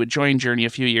Journey, but he would join Journey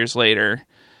a few years later.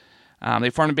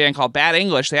 They formed a band called Bad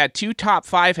English. They had 2 top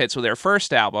 5 hits with their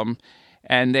first album,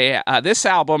 and this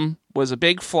album was a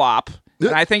big flop. And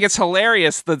I think it's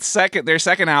hilarious their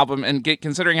second album, and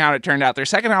considering how it turned out, their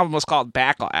second album was called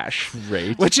Backlash.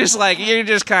 Great. Which is like, you're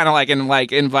just kind of like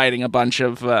inviting a bunch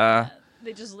of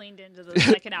They just leaned into the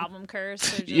second album curse.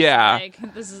 They're just Yeah.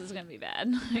 like, this is going to be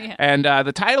bad. Yeah. And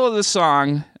the title of the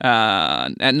song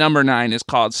at number 9 is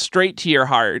called Straight to Your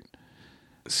Heart.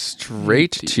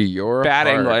 Straight to Your Bad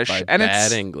Heart English. by And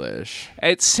Bad English.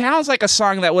 It sounds like a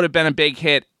song that would have been a big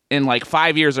hit in like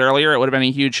 5 years earlier. It would have been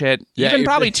a huge hit. Yeah, Even if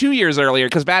probably they- 2 years earlier,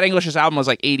 because Bad English's album was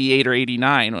like 88 or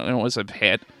 89 when it was a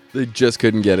hit. They just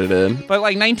couldn't get it in. But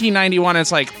like 1991,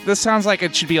 it's like, this sounds like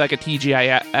it should be like a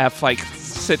TGIF like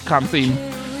sitcom theme.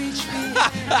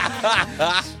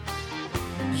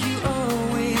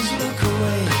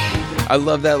 I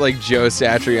love that like Joe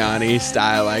Satriani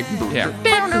style, like Yeah.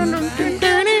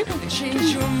 Change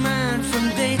your mind from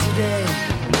day to day.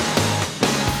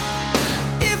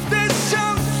 If there's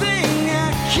something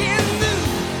I can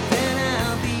do, then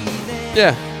I'll be there.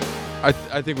 yeah.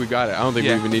 I think we got it. I don't think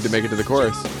Yeah. we even need to make it to the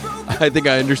chorus. I think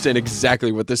I understand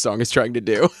exactly what this song is trying to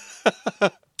do.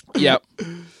 Yep.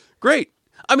 Great.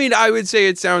 I mean, I would say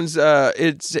it sounds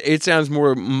it sounds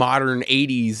more modern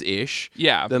 80s ish.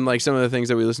 Yeah. Than like some of the things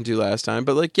that we listened to last time.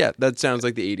 But like, yeah, that sounds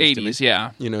like the 80s. to me. 80s,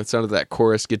 yeah. You know, it sounded that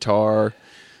chorus guitar.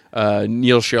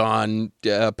 Neil Schon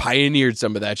pioneered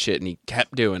some of that shit, and he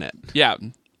kept doing it. Yeah.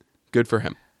 Good for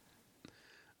him.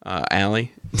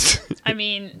 Allie? I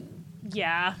mean,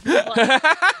 yeah.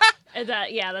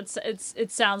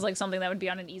 It sounds like something that would be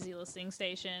on an easy listening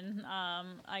station,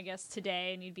 I guess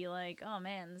today, and you'd be like, oh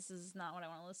man, this is not what I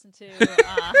want to listen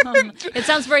to. It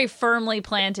sounds very firmly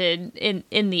planted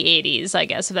in the 80s, I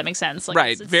guess, if that makes sense. Like,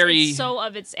 Right, it's so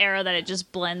of its era that it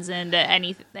just blends into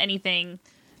anything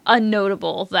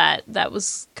unnotable that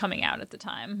was coming out at the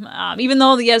time. Even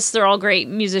though, yes, they're all great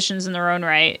musicians in their own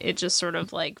right, it just sort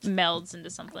of like melds into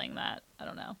something that, I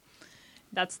don't know.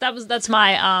 That's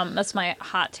my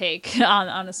hot take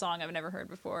on a song I've never heard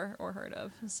before or heard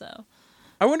of. So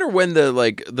I wonder when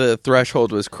the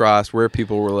threshold was crossed where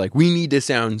people were like, we need to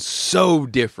sound so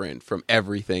different from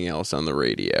everything else on the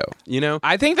radio. You know?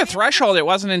 I think the threshold, it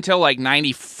wasn't until like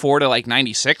 94 to like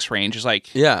 96 range. Is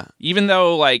like, Yeah. even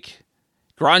though like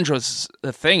grunge was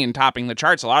a thing in topping the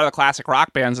charts, a lot of the classic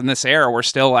rock bands in this era were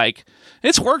still like,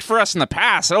 it's worked for us in the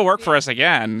past, it'll work for us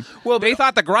again. Well, they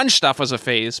thought the grunge stuff was a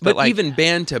phase, but like, even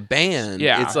band to band,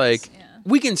 Yeah. it's like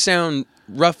we can sound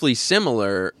roughly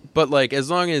similar, but like as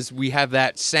long as we have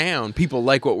that sound, people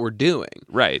like what we're doing.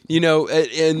 right. You know,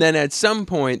 and then at some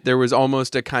point there was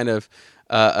almost a kind of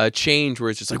a change where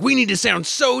it's just like, we need to sound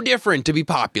so different to be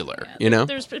popular, you know?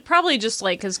 there's probably just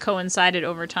like has coincided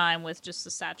over time with just the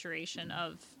saturation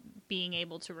of being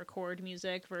able to record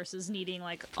music versus needing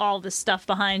like all this stuff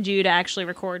behind you to actually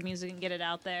record music and get it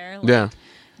out there. Like, Yeah.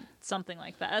 something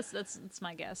like that. That's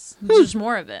my guess. There's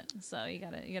more of it, so you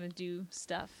gotta do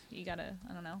stuff. You gotta,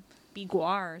 I don't know, be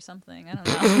Guar or something. I don't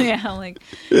know. Yeah, like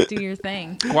do your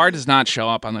thing. Guar does not show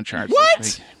up on the charts.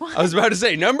 What? I was about to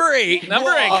say number 8. Number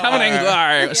 8 coming in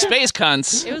Guar. Space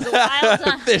cunts. It was a wild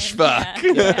time. Fish fuck.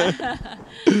 Yeah.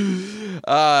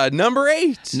 Number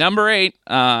 8. Number 8,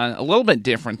 a little bit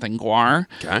different than Guar.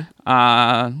 Okay.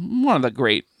 One of the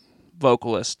great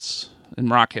vocalists in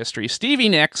rock history, Stevie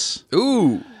Nicks,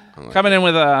 Ooh. coming in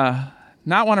with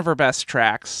not one of her best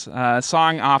tracks, a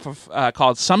song off of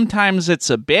called "Sometimes It's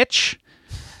a Bitch."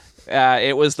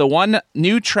 It was the one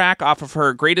new track off of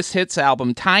her greatest hits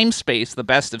album, Time Space, the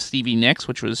best of Stevie Nicks,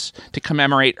 which was to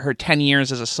commemorate her 10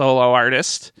 years as a solo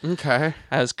artist. Okay.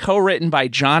 It was co-written by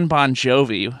John Bon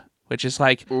Jovi, which is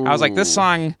like, I was like, this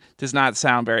song does not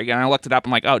sound very good. And I looked it up.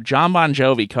 I'm like, oh, John Bon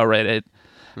Jovi co-wrote it.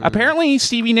 Apparently,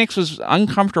 Stevie Nicks was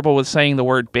uncomfortable with saying the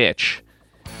word bitch.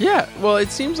 Yeah, well, it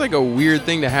seems like a weird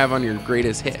thing to have on your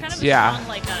greatest hits. Kind of a Yeah. strong,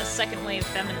 like a second wave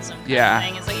feminism kind Yeah. of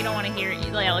thing. It's like you don't want to hear it.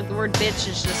 Like the word bitch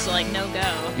is just like no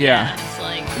go. Yeah. It's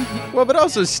like Well, but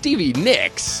also Stevie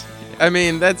Nicks. I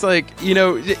mean, that's like, you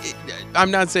know,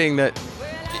 I'm not saying that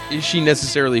she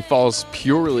necessarily falls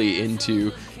purely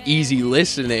into easy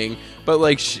listening, but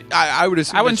like I would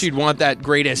assume that she'd want that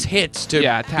greatest hits to to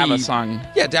have be- a song.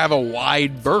 Yeah, to have a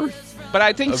wide berth. But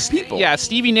I think, Of people.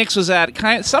 Stevie Nicks was at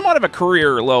somewhat of a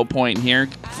career low point here.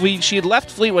 She had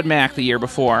left Fleetwood Mac the year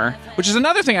before, which is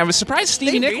another thing. I was surprised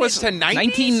Stevie They Nicks made was it to 90s?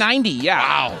 1990. Yeah,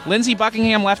 Wow. Lindsey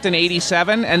Buckingham left in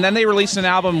 '87, and then they released an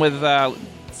album with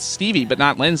Stevie, but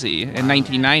not Lindsey, in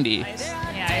 1990.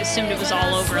 I assumed it was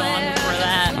all over long before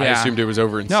that. I Yeah. assumed it was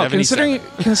over in No, 77.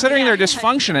 considering their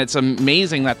dysfunction, it's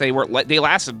amazing that they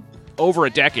lasted over a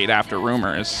decade after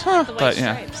Rumors. The White But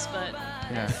yeah. Stripes,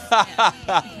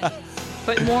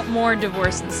 but more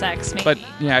divorce and sex. Maybe. But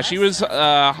yeah, she was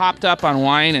hopped up on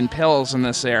wine and pills in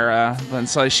this era, and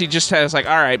so she just has like,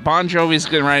 all right, Bon Jovi's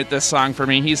gonna write this song for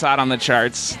me. He's hot on the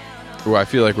charts. Ooh, I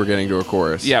feel like we're getting to a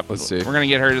chorus. Yep, Let's see. We're gonna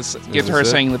get her to get her is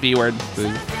it? saying the B word.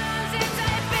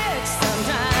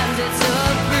 Sometimes it's a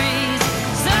breeze.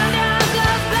 Sometimes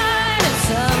love's blind and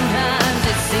sometimes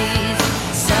it sees.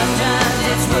 Sometimes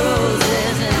it's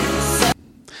roses and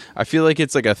I feel like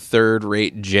it's like a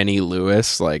third-rate Jenny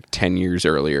Lewis, like 10 years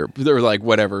earlier, or like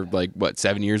whatever, like what,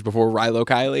 7 years before Rilo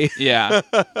Kiley. Yeah,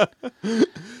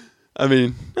 I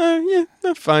mean, yeah,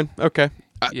 that's fine. Okay,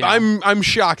 Yeah. I'm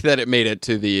shocked that it made it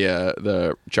to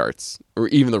the charts, or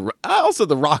even also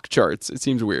the rock charts. It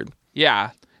seems weird.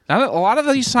 yeah. Now, a lot of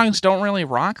these songs don't really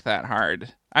rock that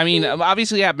hard. I mean,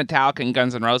 obviously you have Metallica and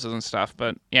Guns N' Roses and stuff,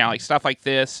 but yeah, like stuff like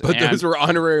this. But and those were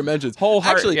honorary mentions. Whole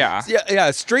Heart, Actually, yeah.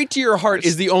 yeah. Straight to Your Heart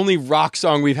is the only rock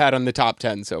song we've had on the top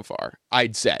 10 so far,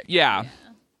 I'd say. yeah.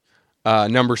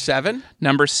 Number 7.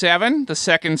 Number 7, the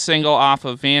second single off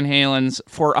of Van Halen's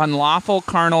 "For Unlawful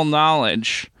Carnal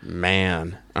Knowledge."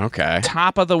 Man, okay.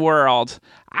 Top of the world.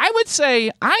 I would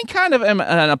say I kind of am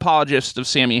an apologist of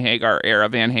Sammy Hagar era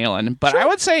Van Halen, but I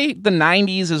would say the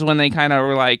 90s is when they kind of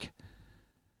were like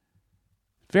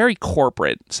very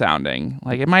corporate sounding.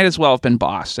 Like it might as well have been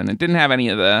Boston. It didn't have any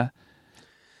of the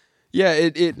Yeah,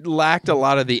 it lacked a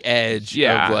lot of the edge.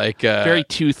 yeah, of like very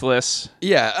toothless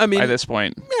Yeah, I mean, by this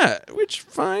point. yeah, which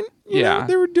fine. You Yeah. know,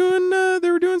 they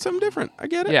were doing something different. I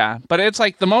get it. Yeah, but it's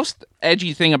like the most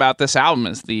edgy thing about this album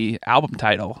is the album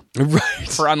title. Right.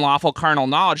 For Unlawful Carnal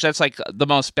Knowledge, that's like the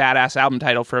most badass album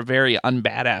title for a very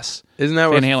unbadass. Isn't that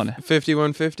Van what Halen.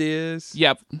 5150 is?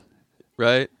 Yep.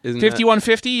 Right? Isn't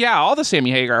 5150, yeah, all the Sammy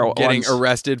Hagar that getting ones.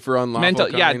 arrested for unlawful Mental,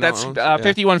 yeah, carnal that's knowledge? Yeah.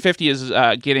 5150 is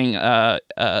getting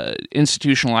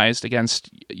institutionalized against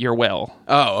your will.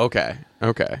 Oh, okay.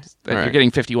 Okay. That All You're right.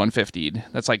 getting 5150'd.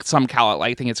 That's like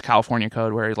I think it's a California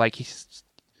code where like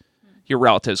your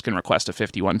relatives can request a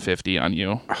 5150 on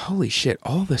you. Holy shit,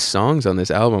 all the songs on this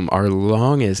album are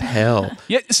long as hell.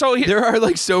 Yeah, so There are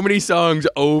like so many songs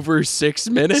over 6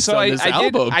 minutes on this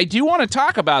album. I do want to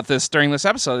talk about this during this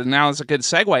episode, and now is a good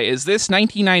segue. Is this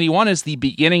 1991 is the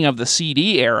beginning of the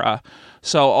CD era?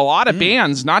 So a lot of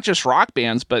bands, not just rock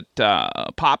bands, but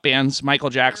pop bands, Michael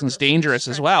Jackson's Dangerous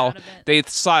as well, they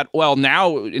thought, well,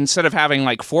 now instead of having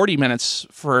like 40 minutes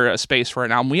for a space for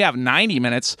an album, we have 90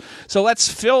 minutes. So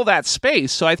let's fill that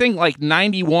space. So I think like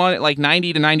 91, like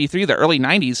 90 to 93, the early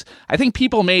 90s, I think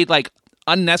people made like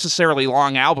unnecessarily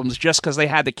long albums just because they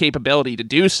had the capability to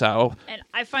do so. And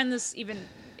I find this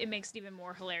it makes it even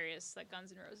more hilarious that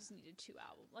Guns N' Roses needed 2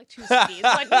 albums, like 2 CDs.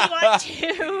 Like we want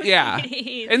 2 Yeah.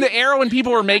 CDs. In the era when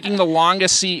people were making the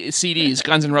longest CDs,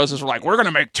 Guns N' Roses were like, we're going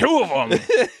to make 2 of them.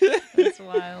 That's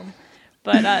wild.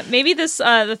 But maybe this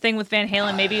the thing with Van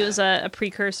Halen, maybe it was a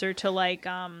precursor to like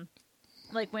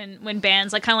like when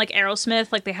bands like kind of like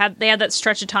Aerosmith, like they had that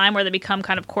stretch of time where they become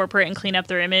kind of corporate and clean up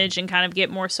their image and kind of get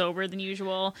more sober than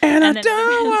usual. And I then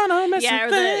don't wanna miss yeah,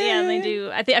 a and they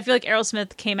do. I feel like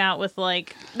Aerosmith came out with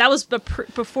like that was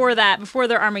before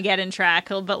their Armageddon track,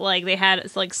 but like they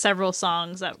had like several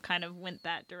songs that kind of went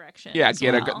that direction. Yeah, as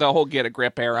the well. whole Get a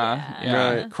Grip era.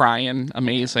 Yeah. Right. Crying,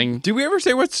 amazing. Do we ever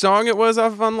say what song it was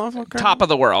off of Unlawful Crime? Top of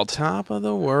the World. Top of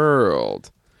the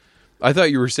World. I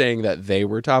thought you were saying that they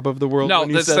were top of the world. No, when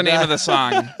you that's said the name that. of the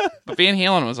song. But Van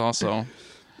Halen was also.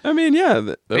 I mean,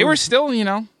 yeah, They were still,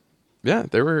 Yeah,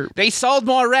 they were. they sold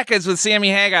more records with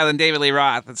Sammy Hagar than David Lee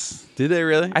Roth. Did they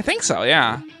really? I think so,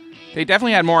 yeah. They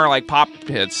definitely had more like pop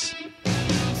hits.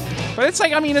 But it's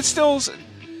like, it still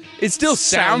It still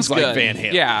sounds like good. Van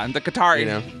Halen. Yeah, and the guitar, You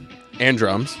know, and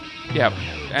drums. yeah,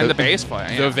 and the bass player.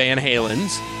 The Yeah. Van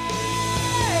Halens.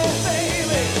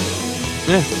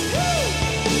 Yeah.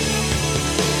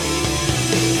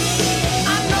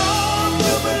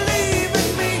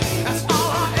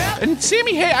 And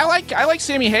Sammy I like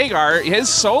Sammy Hagar. His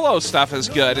solo stuff is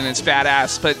good and it's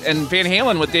badass. And Van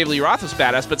Halen with David Lee Roth was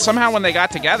badass. But somehow when they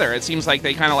got together, it seems like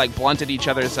they kind of like blunted each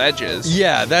other's edges.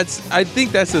 Yeah, I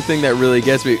think that's the thing that really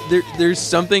gets me. There's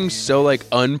something so like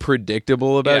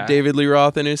unpredictable about Yeah. David Lee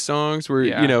Roth and his songs where,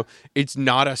 Yeah. it's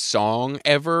not a song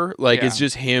ever. Like it's Yeah.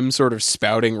 just him sort of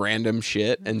spouting random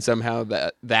shit and somehow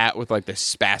that with like the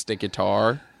spastic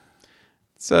guitar.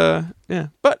 It's yeah.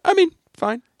 But I mean,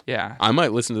 fine. Yeah. I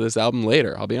might listen to this album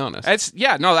later, I'll be honest.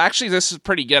 Actually this is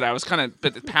pretty good. I was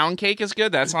but the Pound Cake is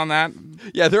good. That's on that.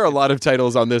 Yeah, there are a lot of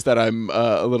titles on this that I'm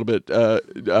a little bit.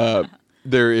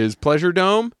 There is Pleasure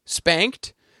Dome,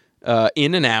 Spanked,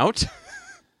 In and Out,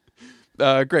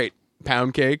 great,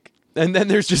 Pound Cake, and then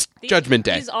there's just Judgment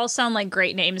Day. These all sound like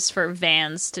great names for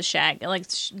vans to shag, like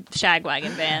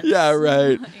shagwagon vans. Yeah,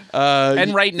 right.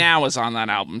 And Right Now was on that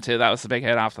album too. That was the big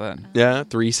hit off of it. Yeah,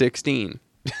 3:16.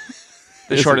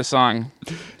 The shortest song.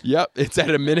 Yep, it's at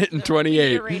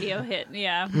 1:28. A radio hit,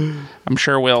 yeah. I'm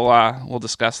sure we'll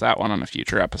discuss that one on a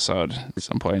future episode at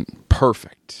some point.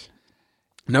 Perfect.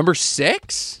 Number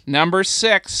 6. Number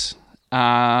 6,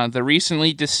 the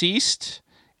recently deceased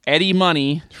Eddie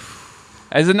Money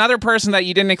is another person that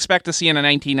you didn't expect to see in a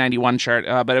 1991 chart,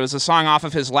 but it was a song off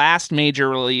of his last major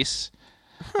release.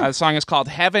 The song is called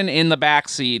Heaven in the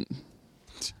Backseat.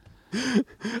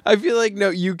 I feel like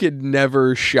you could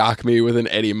never shock me with an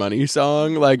Eddie Money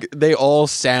song. Like they all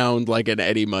sound like an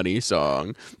Eddie Money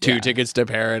song. Two Tickets to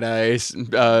Paradise,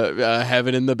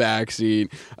 Heaven in the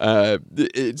Backseat.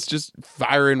 It's just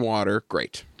Fire and Water.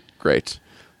 Great.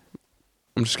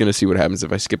 I'm just gonna see what happens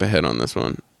if I skip ahead on this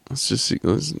one. Let's just see.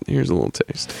 Here's a little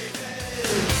taste.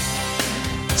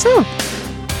 So.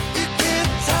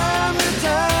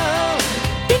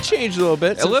 It changed a little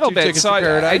bit. A little Two bit. Tickets So to I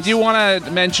Paradise. do want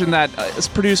to mention that it's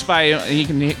produced by, you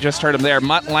can just heard him there,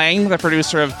 Mutt Lange, the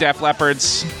producer of Def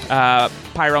Leppard's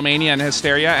Pyromania and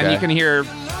Hysteria. And Okay. you can hear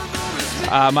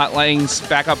Mutt Lange's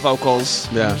backup vocals.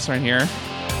 Yeah. Just right here.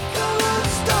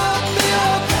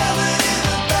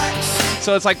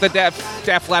 So it's like the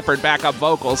Def Leppard backup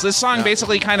vocals. This song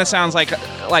basically kind of sounds like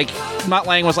Mutt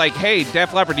Lange was like, "Hey,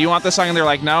 Def Leppard, do you want this song?" And they're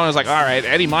like, "No." And I was like, "All right,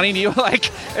 Eddie Money, do you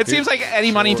like?" It seems like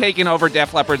Eddie Money taking over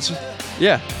Def Leppard's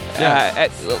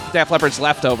Def Leppard's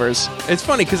leftovers. It's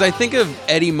funny because I think of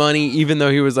Eddie Money, even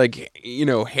though he was like,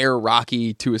 hair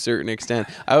rocky to a certain extent.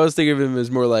 I always think of him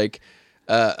as more like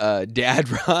dad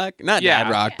rock, not Yeah.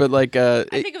 dad rock, but like I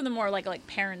think of them more like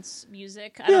parents'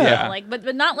 music. I don't Yeah. know, like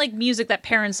but not like music that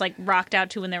parents like rocked out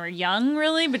to when they were young,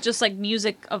 really, but just like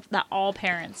music of that all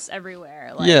parents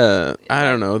everywhere. Like, yeah, I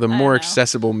don't know, the more know.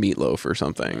 accessible Meatloaf or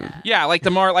something. Yeah, like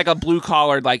the more like a blue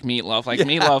collared like Meatloaf,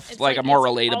 Meatloaf It's like a more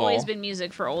it's relatable. always been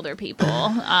music for older people,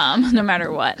 no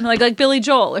matter what. Like Billy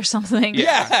Joel or something.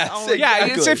 Yes, Always- Yeah,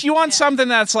 it's exactly. if you want something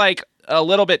that's like a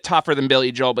little bit tougher than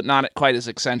Billy Joel, but not quite as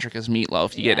eccentric as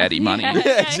Meatloaf, you get Eddie Money.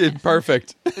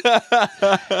 Perfect.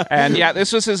 And yeah,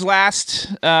 this was his last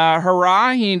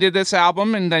hurrah. He did this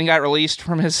album and then got released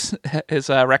from his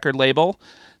record label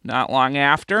not long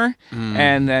after,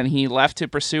 and then he left to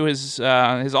pursue his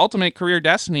ultimate career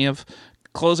destiny of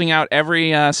closing out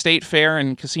every state fair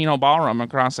and casino ballroom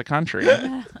across the country.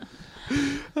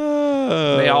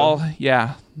 They all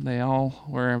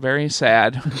were very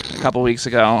sad a couple weeks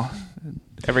ago.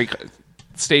 Every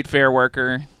state fair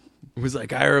worker. It was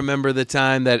like, I remember the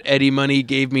time that Eddie Money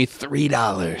gave me $3.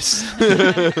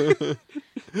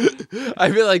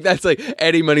 I feel like that's like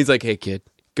Eddie Money's like, hey kid,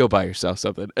 go buy yourself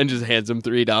something, and just hands him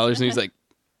 $3, and he's like,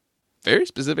 very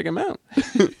specific amount.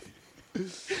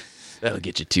 That'll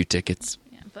get you 2 tickets.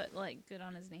 Yeah, but like good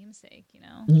on his namesake,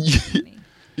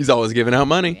 He's always giving out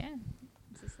money. Yeah,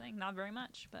 it's his thing. Not very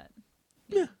much, but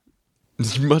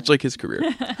Much like his career.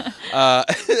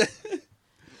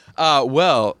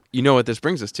 Well, you know what this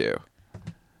brings us to?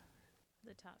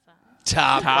 The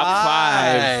top 5. Top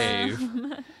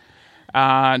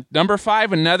five. Number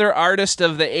 5, another artist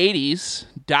of the 80s,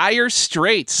 Dire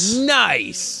Straits.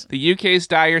 Nice. The UK's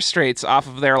Dire Straits, off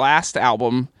of their last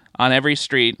album, On Every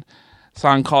Street,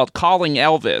 song called Calling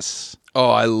Elvis. Oh,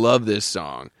 I love this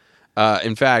song.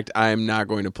 In fact, I'm not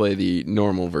going to play the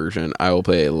normal version. I will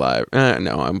play a live.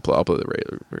 No, I'll play the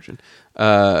regular version.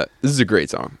 This is a great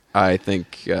song. I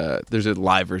think there's a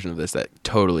live version of this that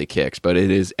totally kicks, but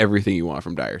it is everything you want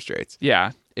from Dire Straits.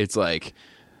 Yeah. It's like,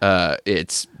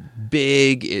 it's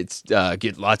big, it's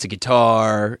get lots of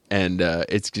guitar, and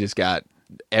it's just got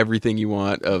everything you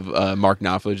want of Mark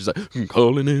Knopfler, just like,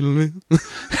 calling it.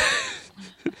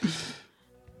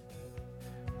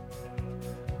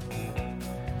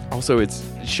 Also, it's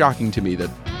shocking to me that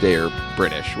they're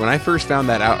British. When I first found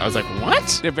that out, I was like,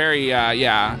 what? They're very,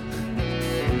 yeah.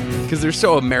 Because they're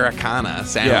so Americana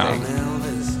sounding.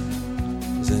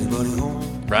 Elvis, is anybody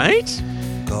home? Right?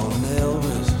 Calling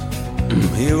Elvis, I'm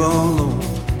here all alone.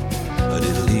 I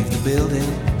didn't leave the building.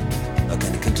 I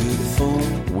gotta come to the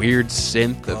phone. Weird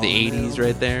synth of the 80s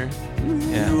right there.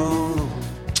 Here all alone.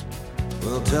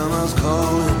 Well, tell him I was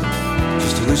calling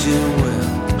just to wish him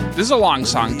well. This is a long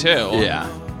song, too. Yeah.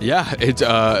 Yeah, it's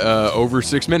over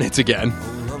 6 minutes again.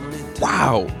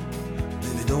 Wow.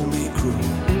 Baby, don't be cruel.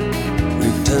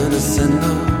 Return to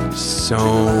sender. So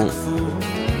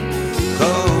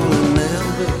Calling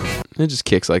Elvis. it just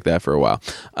kicks like that for a while.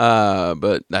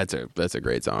 But that's a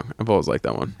great song. I've always liked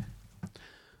that one.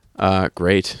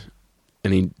 Great.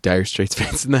 Any Dire Straits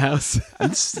fans in the house?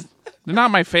 They're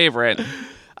not my favorite.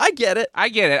 I get it. I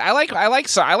get it. I like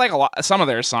a lot some of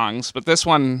their songs, but this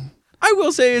one, I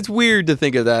will say it's weird to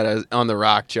think of that as on the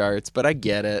rock charts, but I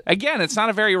get it. again, it's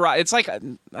not a very rock. It's like, I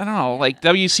don't know, like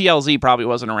WCLZ probably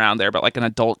wasn't around there, but like an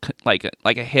adult, like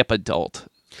a hip adult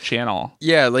channel.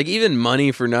 Yeah, like even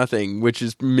Money for Nothing, which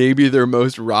is maybe their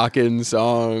most rockin'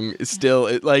 song, is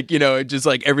still like, you know, it just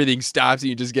like everything stops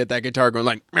and you just get that guitar going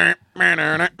like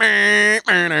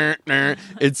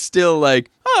it's still like,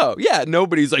 oh yeah,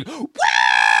 nobody's like, wow.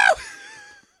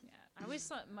 I always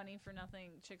thought "Money for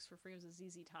Nothing, Chicks for Free" was a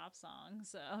ZZ Top song,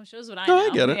 so shows what I Oh, know. I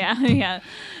get it. Yeah.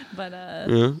 But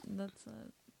Yeah. that's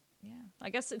yeah. I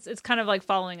guess it's kind of like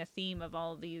following a theme of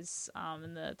all of these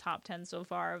in the top 10 so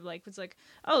far. Of like, it's like,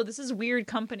 oh, this is weird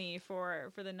company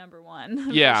for the number one.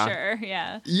 Yeah. For sure.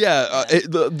 Yeah. Yeah,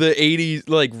 the 80s,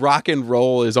 like rock and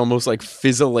roll is almost like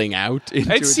fizzling out into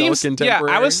It adult seems,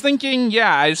 contemporary. I was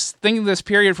thinking this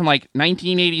period from like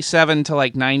 1987 to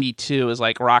like 92 is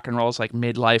like rock and roll's like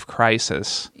midlife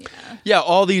crisis. Yeah,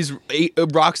 all these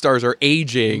rock stars are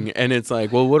aging, and it's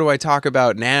like, well, what do I talk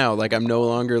about now? Like, I'm no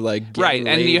longer like getting Right,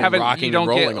 and laid you haven't, rocking you don't and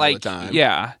rolling get like, all the time.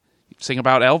 yeah, sing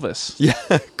about Elvis,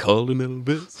 Yeah, calling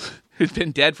Elvis. who's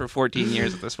been dead for 14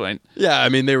 years at this point. Yeah, I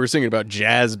mean, they were singing about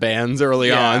jazz bands early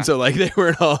Yeah. on, so like they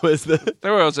weren't always the.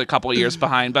 There was a couple of years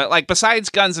behind, but like besides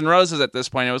Guns N' Roses at this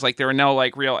point, it was like there were no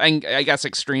like real, and I guess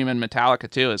Extreme and Metallica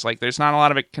too. It's like there's not a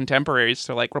lot of contemporaries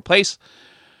to like replace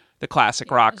the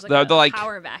classic rock. There's like The a like,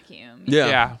 power vacuum.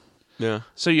 yeah. Yeah.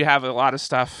 So you have a lot of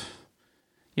stuff,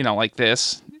 you know, like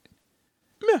this.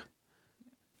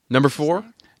 Number 4.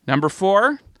 Number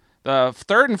 4, the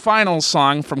third and final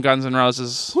song from Guns N'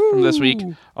 Roses from this week,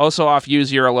 also off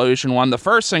Use Your Illusion 1, the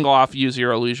first single off Use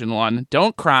Your Illusion 1,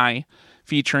 Don't Cry,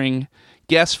 featuring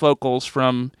guest vocals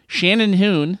from Shannon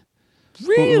Hoon,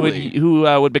 Really? who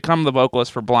would become the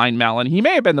vocalist for Blind Melon. He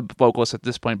may have been the vocalist at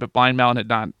this point, but Blind Melon had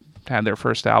not had their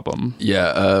first album.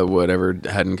 Yeah. Whatever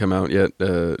hadn't come out yet.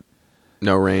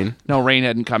 No Rain. No Rain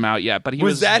hadn't come out yet, but he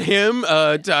Was that him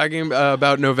talking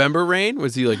about November Rain?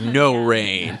 Was he like No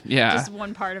Rain? Yeah. Just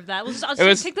one part of that. I'll just It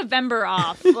was- take the November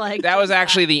off. Like That was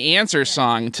actually the answer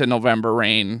song to November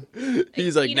Rain.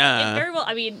 He's like, you know, nah. it very well.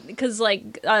 I mean, because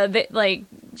like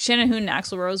Shannon Hoon and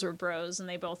Axl Rose were bros, and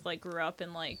they both like grew up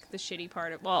in like the shitty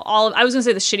part of I was gonna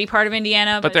say the shitty part of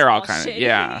Indiana, but they're it's all kinda- shitty.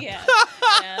 yeah.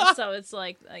 yeah. So it's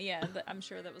like I'm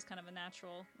sure that was kind of a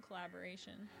natural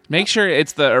collaboration. Make sure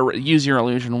it's the Use Your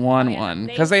Illusion 1 yeah. one,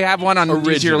 They- because they have one on Use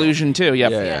Your Original. Illusion 2.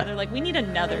 Yep. Yeah, Yeah, they're like, we need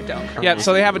another Don't Cry. Yeah,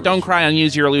 so they have a Don't Cry on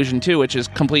Use Your Illusion 2, which is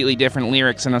completely different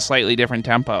lyrics and a slightly different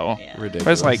tempo. Yeah. Ridiculous.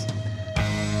 But it's like,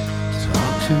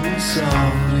 Talk to me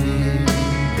softly.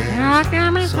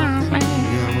 There's something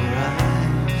in your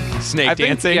eyes. Snake I think,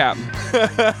 dancing. yeah,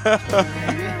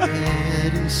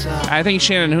 Head inside. I think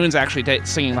Shannon Hoon's actually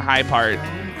singing the high part.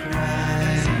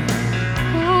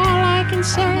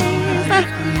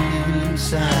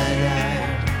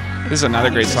 Inside This is another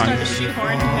great Just song. started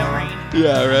shoehorn No Rain.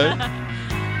 Yeah, right.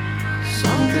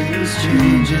 Something's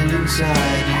changing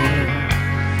inside you.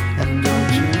 And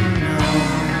don't you know?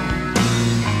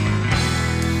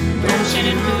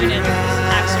 Shannon Hoon and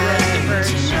Axl Rose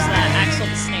diverged. Just that Axl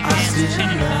the snake dance. And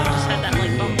Shannon Hoon just had that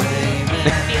like bumblebee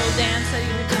field dance that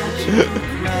he would do.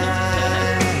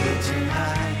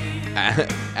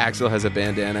 Axel has a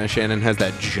bandana. Shannon has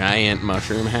that giant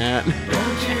mushroom hat.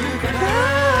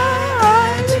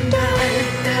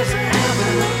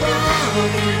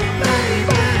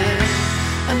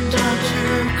 And don't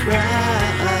you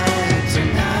cry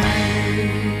tonight.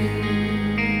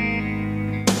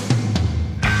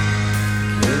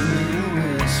 Give me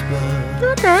a whisper.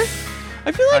 Okay.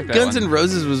 I feel like that Guns one. N'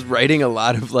 Roses was writing a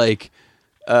lot of like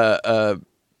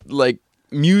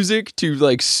music to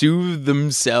like soothe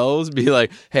themselves, be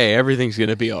like, hey, everything's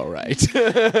gonna be all right.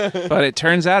 But it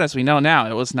turns out, as we know now,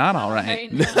 it was not all right.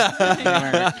 Right? They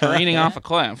were careening off a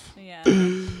cliff. Yeah.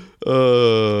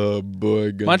 Oh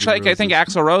boy, Guns Much N' like I think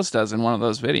Roses. Axl Rose does in one of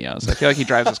those videos. I feel like he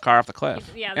drives his car off the cliff.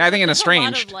 Yeah, I think in there's a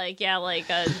Estranged. lot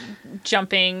of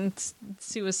jumping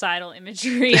suicidal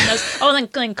imagery. And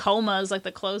then Coma is like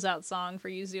the closeout song for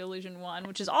Use the Illusion 1,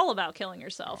 which is all about killing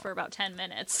yourself for about 10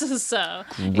 minutes. So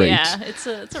Great. yeah, it's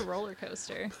a roller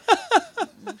coaster.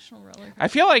 Emotional roller coaster. I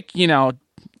feel like,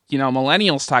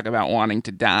 millennials talk about wanting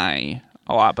to die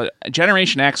a lot, but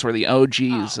Generation X were the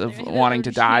OGs of They're the wanting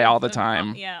to OG die all the of,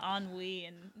 time. Ennui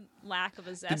and lack of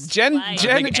a zest. for Gen- life.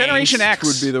 Gen- I think Generation angst X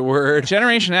would be the word.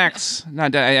 Generation X,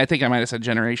 I think I might have said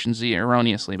Generation Z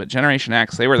erroneously, but Generation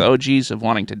X, they were the OGs of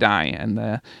wanting to die, and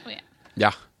Oh,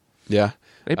 yeah. Yeah.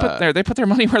 they put their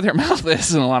money where their mouth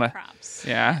is in a lot of Props.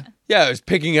 yeah. Yeah, it was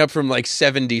picking up from like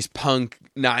 70s punk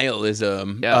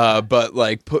nihilism, Yeah. but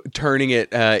like turning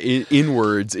it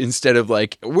inwards instead of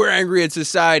like, we're angry at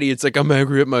society. It's like, I'm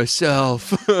angry at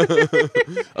myself.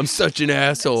 I'm such an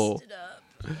asshole. Messed it up.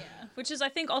 Yeah. Which is, I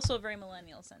think, also a very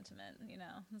millennial sentiment.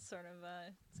 It's sort of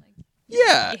it's like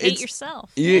Yeah. you hate yourself.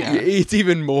 It's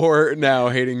even more now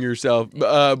hating yourself,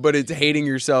 but it's hating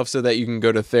yourself so that you can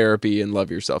go to therapy and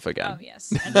love yourself again. Oh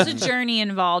yes, and there's a journey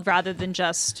involved rather than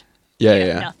just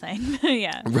Yeah. nothing.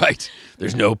 Yeah. Right.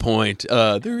 There's no point.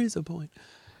 There is a point.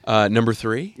 Number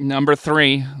 3. Number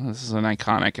 3, this is an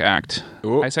iconic act.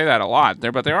 Ooh. I say that a lot,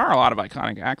 but there are a lot of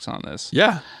iconic acts on this.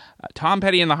 Yeah. Tom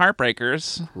Petty and the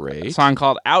Heartbreakers. Great. A song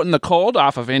called Out in the Cold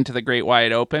off of Into the Great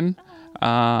Wide Open.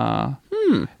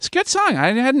 It's a good song.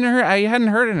 I hadn't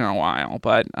heard it in a while,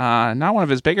 but not one of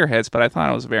his bigger hits, but I thought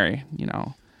it was very,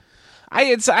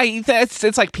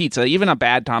 it's like pizza. Even a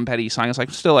bad Tom Petty song is like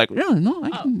still like,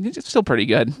 it's still pretty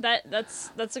good.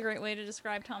 That's a great way to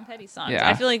describe Tom Petty songs. Yeah.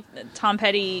 I feel like Tom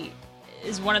Petty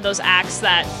is one of those acts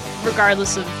that,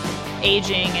 regardless of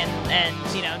aging and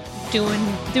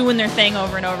doing their thing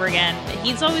over and over again,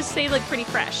 he's always stayed like pretty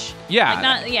fresh.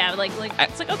 Yeah.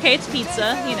 It's like, okay, it's pizza,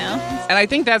 And I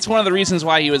think that's one of the reasons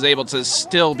why he was able to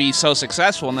still be so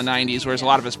successful in the 90s, whereas a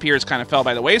lot of his peers kind of fell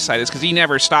by the wayside, is because he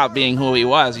never stopped being who he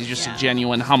was. He's just a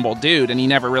genuine, humble dude, and he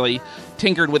never really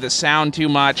tinkered with his sound too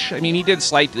much. I mean, he did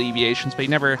slight deviations, but he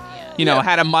never,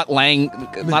 had a Mutt Lang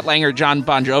or John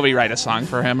Bon Jovi write a song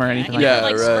for him or anything like that.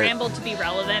 He right. scrambled to be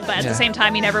relevant, but at the same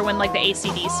time, he never went like the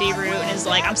AC/DC route and is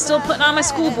like, I'm still putting on my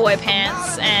schoolboy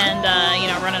pants and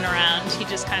running around. He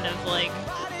just kind of like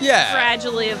Yeah.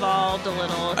 gradually evolved a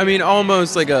little. I mean,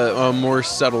 almost like a more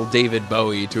subtle David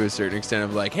Bowie to a certain extent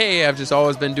of like, hey, I've just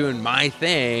always been doing my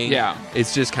thing. Yeah.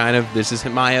 It's just kind of, this is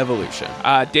my evolution.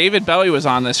 David Bowie was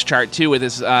on this chart too with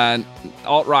his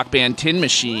alt-rock band Tin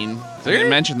Machine. I didn't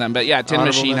mention them, but yeah, Tin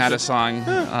Honorable Machine had a mention. song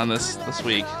on this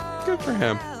week. Good for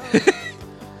him.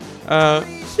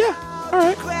 Yeah. All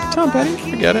right. Tom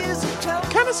Petty. I get it.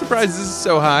 Kind of surprised this is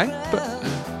so high, but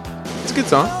it's a good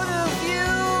song.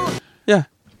 Yeah.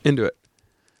 Into it.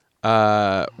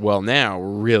 Well, now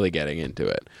we're really getting into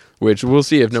it, which we'll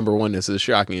see if number 1 is as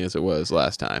shocking as it was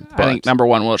last time. I think number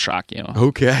 1 will shock you.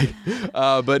 Okay.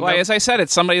 But Well, as I said,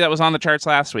 it's somebody that was on the charts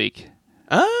last week.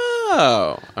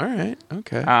 Oh, all right.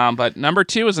 Okay. But number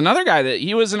 2 is another guy that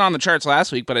he wasn't on the charts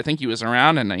last week, but I think he was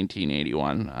around in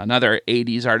 1981. Another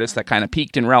 80s artist that kind of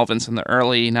peaked in relevance in the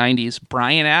early 90s,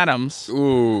 Bryan Adams.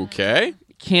 Okay.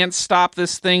 Can't Stop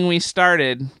This Thing We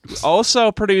Started.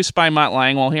 Also produced by Mutt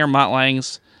Lang. We'll hear Mutt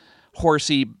Lang's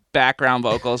horsey background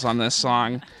vocals on this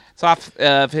song. It's off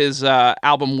of his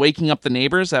album Waking Up the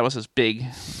Neighbors. That was his big,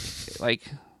 I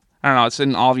don't know, it's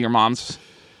in all of your mom's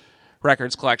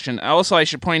records collection. Also, I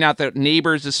should point out that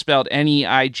Neighbors is spelled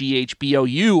Neghbours,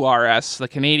 the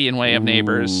Canadian way of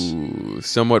Neighbors. Ooh,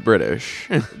 somewhat British.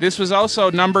 This was also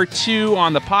number 2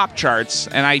 on the pop charts,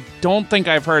 and I don't think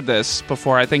I've heard this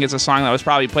before. I think it's a song that was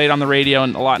probably played on the radio a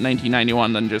lot in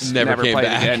 1991, then just Never never came played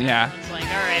back. again. Yeah. It's like, all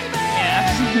right,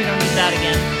 yeah, we don't need that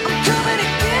again. I'm coming to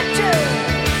get you.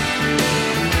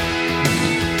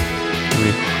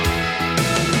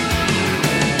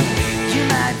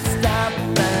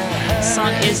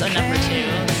 song is a number 2.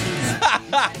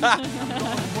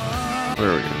 Where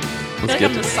are we going? I feel Let's like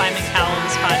get I'm to the Simon Cowell of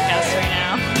this podcast right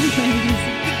now.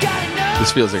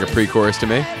 this. Feels like a pre-chorus to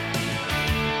me.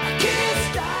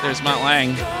 There's Mutt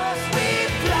Lange.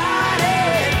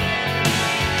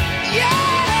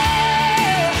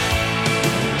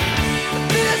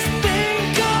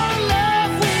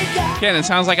 Again, it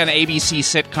sounds like an ABC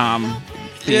sitcom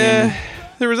theme. Yeah.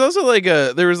 There was also like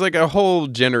a whole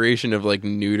generation of like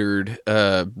neutered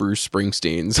Bruce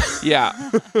Springsteens. Yeah.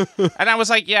 And I was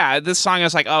like, yeah, this song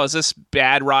is like, oh, is this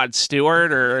bad Rod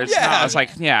Stewart? Or it's Yeah. not. I was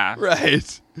like, yeah.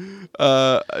 Right.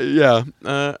 Yeah.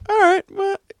 All right.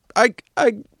 Well,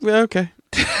 okay.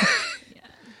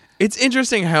 It's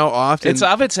interesting how often It's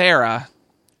of its era.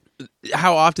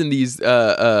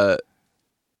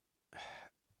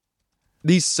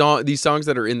 these songs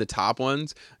that are in the top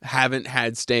ones haven't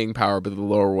had staying power, but the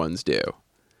lower ones do.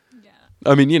 Yeah.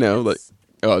 I mean, like,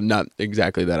 not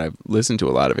exactly that I've listened to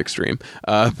a lot of Extreme,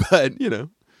 but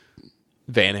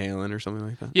Van Halen or something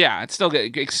like that. Yeah, it's still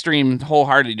Extreme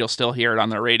Wholehearted. You'll still hear it on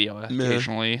the radio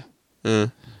occasionally.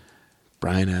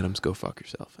 Bryan Adams, go fuck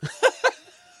yourself.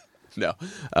 No,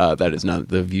 that is not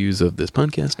the views of this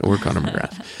podcast or Conor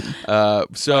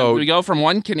McGrath. So We go from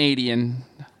one Canadian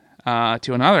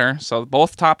to another. So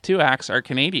both top 2 acts are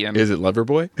Canadian. is it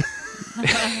Loverboy?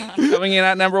 Coming in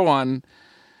at number 1.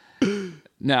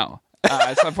 No.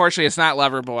 Unfortunately, it's not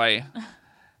Loverboy.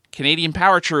 Canadian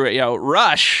power trio,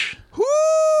 Rush.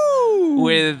 Woo!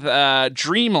 With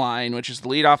Dreamline, which is the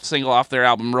lead-off single off their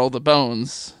album Roll the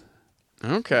Bones.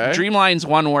 Okay. Dreamline's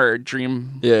one word.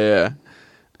 Dream. Yeah.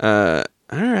 All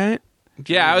right.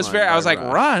 Yeah, I was like,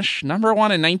 Rush. Rush, number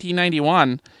 1 in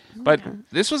 1991. But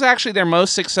this was actually their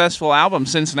most successful album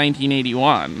since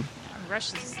 1981.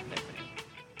 Rush is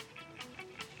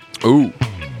Ooh.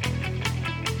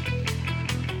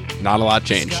 Not a lot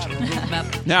changed.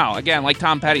 No, again, like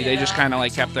Tom Petty, they just kind of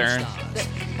like kept their.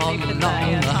 David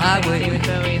Bowie.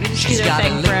 They just do their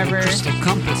thing forever.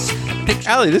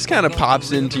 Allie, this kind of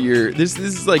pops into your. This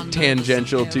is like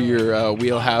tangential to your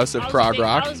wheelhouse of prog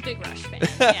rock. I was a big Rush fan.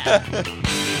 Yeah.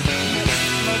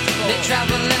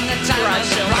 Garage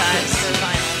sale guys for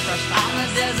vinyl. Rush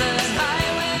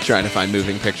vinyl. Trying to find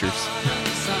moving pictures.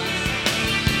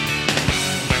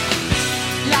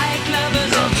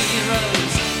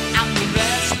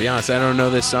 I'll be honest, I don't know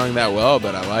this song that well,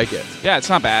 but I like it. Yeah, it's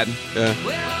not bad. Yeah.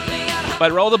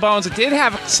 But Roll the Bones, it did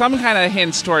have some kind of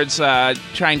hints towards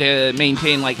trying to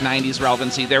maintain like 90s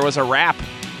relevancy. There was a rap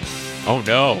Oh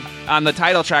no. on the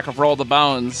title track of Roll the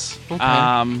Bones.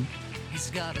 Okay.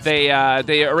 They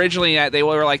originally they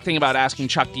were like thinking about asking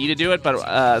Chuck D to do it,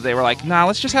 but they were like, nah,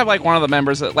 let's just have like one of the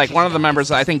members.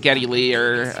 I think Geddy Lee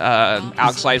or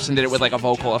Alex Lifeson did it with like a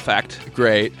vocal effect.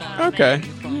 Great. Okay.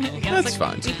 Yeah, That's it's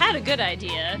fun. We had a good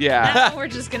idea. Yeah. Now we're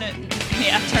just gonna turn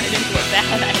it into a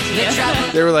bad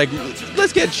idea. They were like,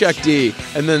 let's get Chuck D,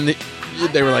 and then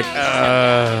they were like,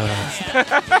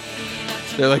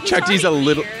 they're like, Chuck D's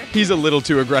he's a little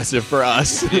too aggressive for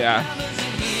us. Yeah.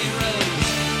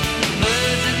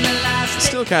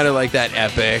 Still kind of like that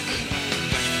epic.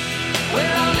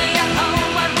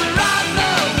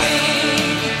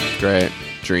 Great.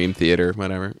 Dream theater,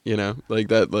 whatever, like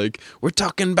that, like, we're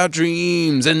talking about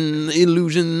dreams and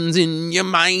illusions in your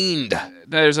mind.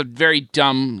 There's a very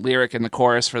dumb lyric in the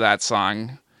chorus for that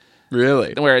song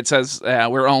Really? where it says,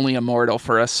 we're only immortal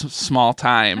for a small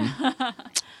time.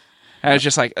 I was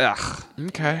just like, ugh.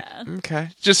 Okay. Okay.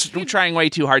 Just trying way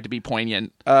too hard to be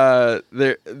poignant.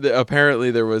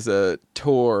 Apparently there was a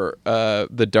tour,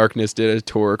 The Darkness did a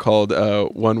tour called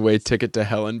One Way Ticket to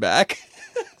Hell and Back.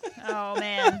 Oh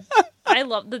man, I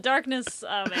love the Darkness.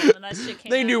 Oh man, when that shit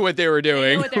came They out. knew what they were They knew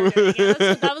doing. what they were doing.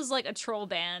 Yeah, that was like a troll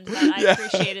band that I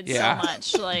appreciated Yeah. so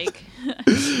much. Like,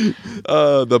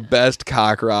 The best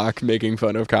cock rock, making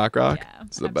fun of cock rock. yeah,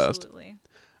 It's the best. absolutely.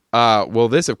 Well,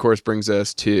 this, of course, brings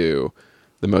us to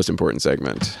the most important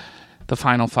segment, The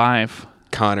final 5.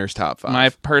 Connor's Top 5. My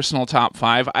personal top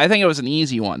 5. I think it was an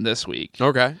easy one this week.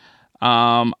 Okay.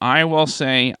 I will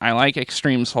say I like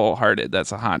Extreme's Wholehearted.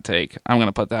 That's a hot take. I'm going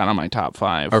to put that on my top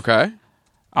 5. Okay.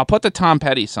 I'll put the Tom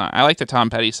Petty song. I like the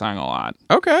Tom Petty song a lot.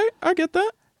 Okay. I get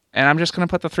that. And I'm just going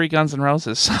to put the 3 Guns N'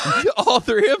 Roses song. All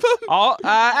three of them?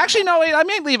 Actually, no, wait. I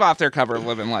may leave off their cover of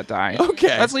Live and Let Die.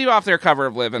 Okay. Let's leave off their cover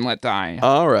of Live and Let Die.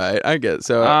 All right. I get it.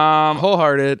 So,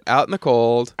 Wholehearted, Out in the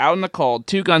Cold. Out in the Cold,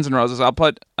 2 Guns N' Roses. I'll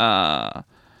put,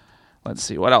 let's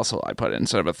see, what else will I put in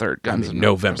instead of a third Guns N'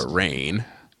 November Roses? Rain.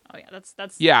 Oh yeah,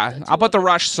 that's Yeah, that's I'll put the two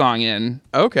Rush song in.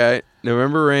 Okay.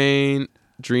 November Rain,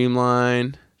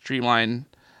 Dreamline. Dreamline,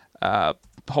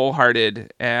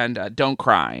 Wholehearted, and Don't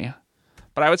Cry.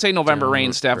 But I would say November Don't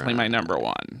Rain's definitely cry. my number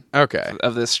one Okay.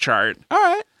 of this chart. All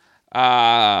right.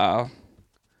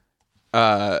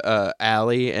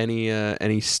 Allie, any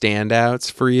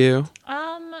standouts for you?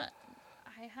 I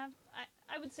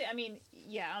would say, I mean,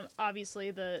 yeah,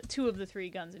 obviously the 2 of the 3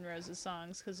 Guns N' Roses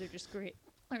songs, because they're just great.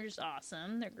 They're just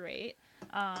awesome. They're great.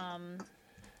 And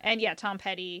yeah, Tom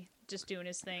Petty just doing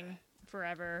his thing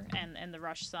forever, and the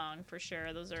Rush song for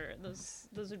sure. Those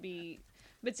would be.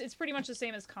 But it's pretty much the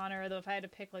same as Connor, though. If I had to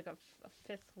pick like a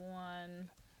fifth one,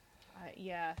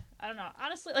 yeah, I don't know.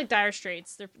 Honestly, like Dire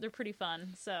Straits, they're pretty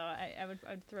fun. So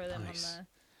I'd throw them Nice.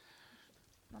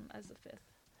 as the fifth.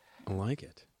 I like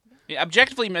it. Yeah,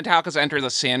 objectively, Metallica's Enter the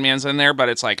Sandman's in there, but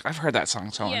it's like I've heard that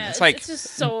song so much. Yeah, It's like it's just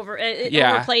so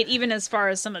overplayed, even as far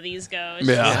as some of these go. It's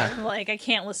Yeah. just, like I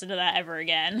can't listen to that ever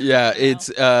again. Yeah, you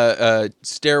know? it's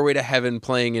Stairway to Heaven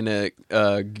playing in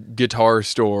a guitar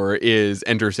store is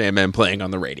Enter Sandman playing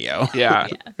on the radio. yeah,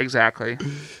 Yeah. exactly.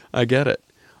 I get it.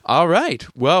 All right.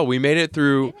 Well, we made it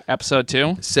through Episode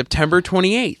 2, September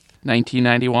 28th,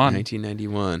 1991.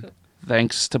 1991.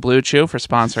 Thanks to Blue Chew for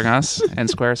sponsoring us and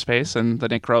Squarespace and the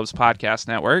Nick Robes Podcast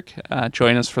Network.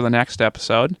 Join us for the next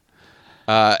episode.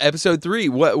 Episode 3.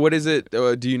 What is it?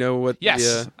 Do you know what?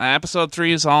 Yes, episode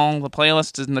 3 is all the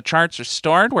playlists and the charts are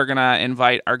stored. We're going to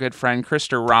invite our good friend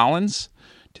Krister Rollins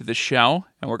to the show,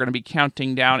 and we're going to be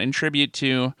counting down in tribute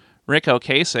to Rick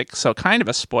Ocasek, so kind of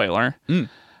a spoiler.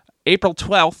 April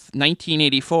 12th,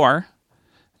 1984.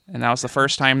 And that was the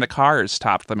first time the Cars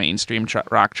topped the mainstream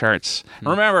rock charts.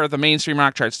 Remember, the mainstream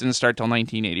rock charts didn't start till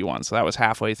 1981, so that was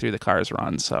halfway through the Cars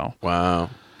run. So Wow.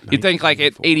 you'd think like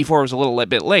 84 was a little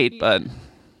bit late, but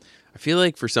I feel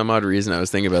like for some odd reason I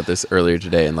was thinking about this earlier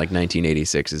today, and like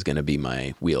 1986 is going to be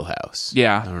my wheelhouse.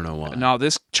 yeah. I don't know why. No,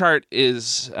 this chart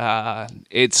is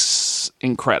it's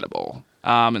incredible.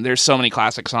 And there's so many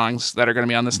classic songs that are going to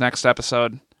be on this next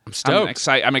episode. I'm stoked.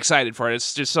 I'm excited for it.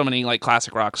 It's just so many like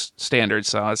classic rock standards,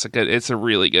 so it's a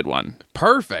really good one.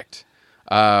 Perfect.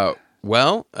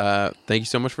 Well, thank you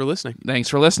so much for listening. Thanks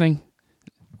for listening.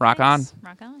 Rock on.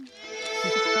 Rock on.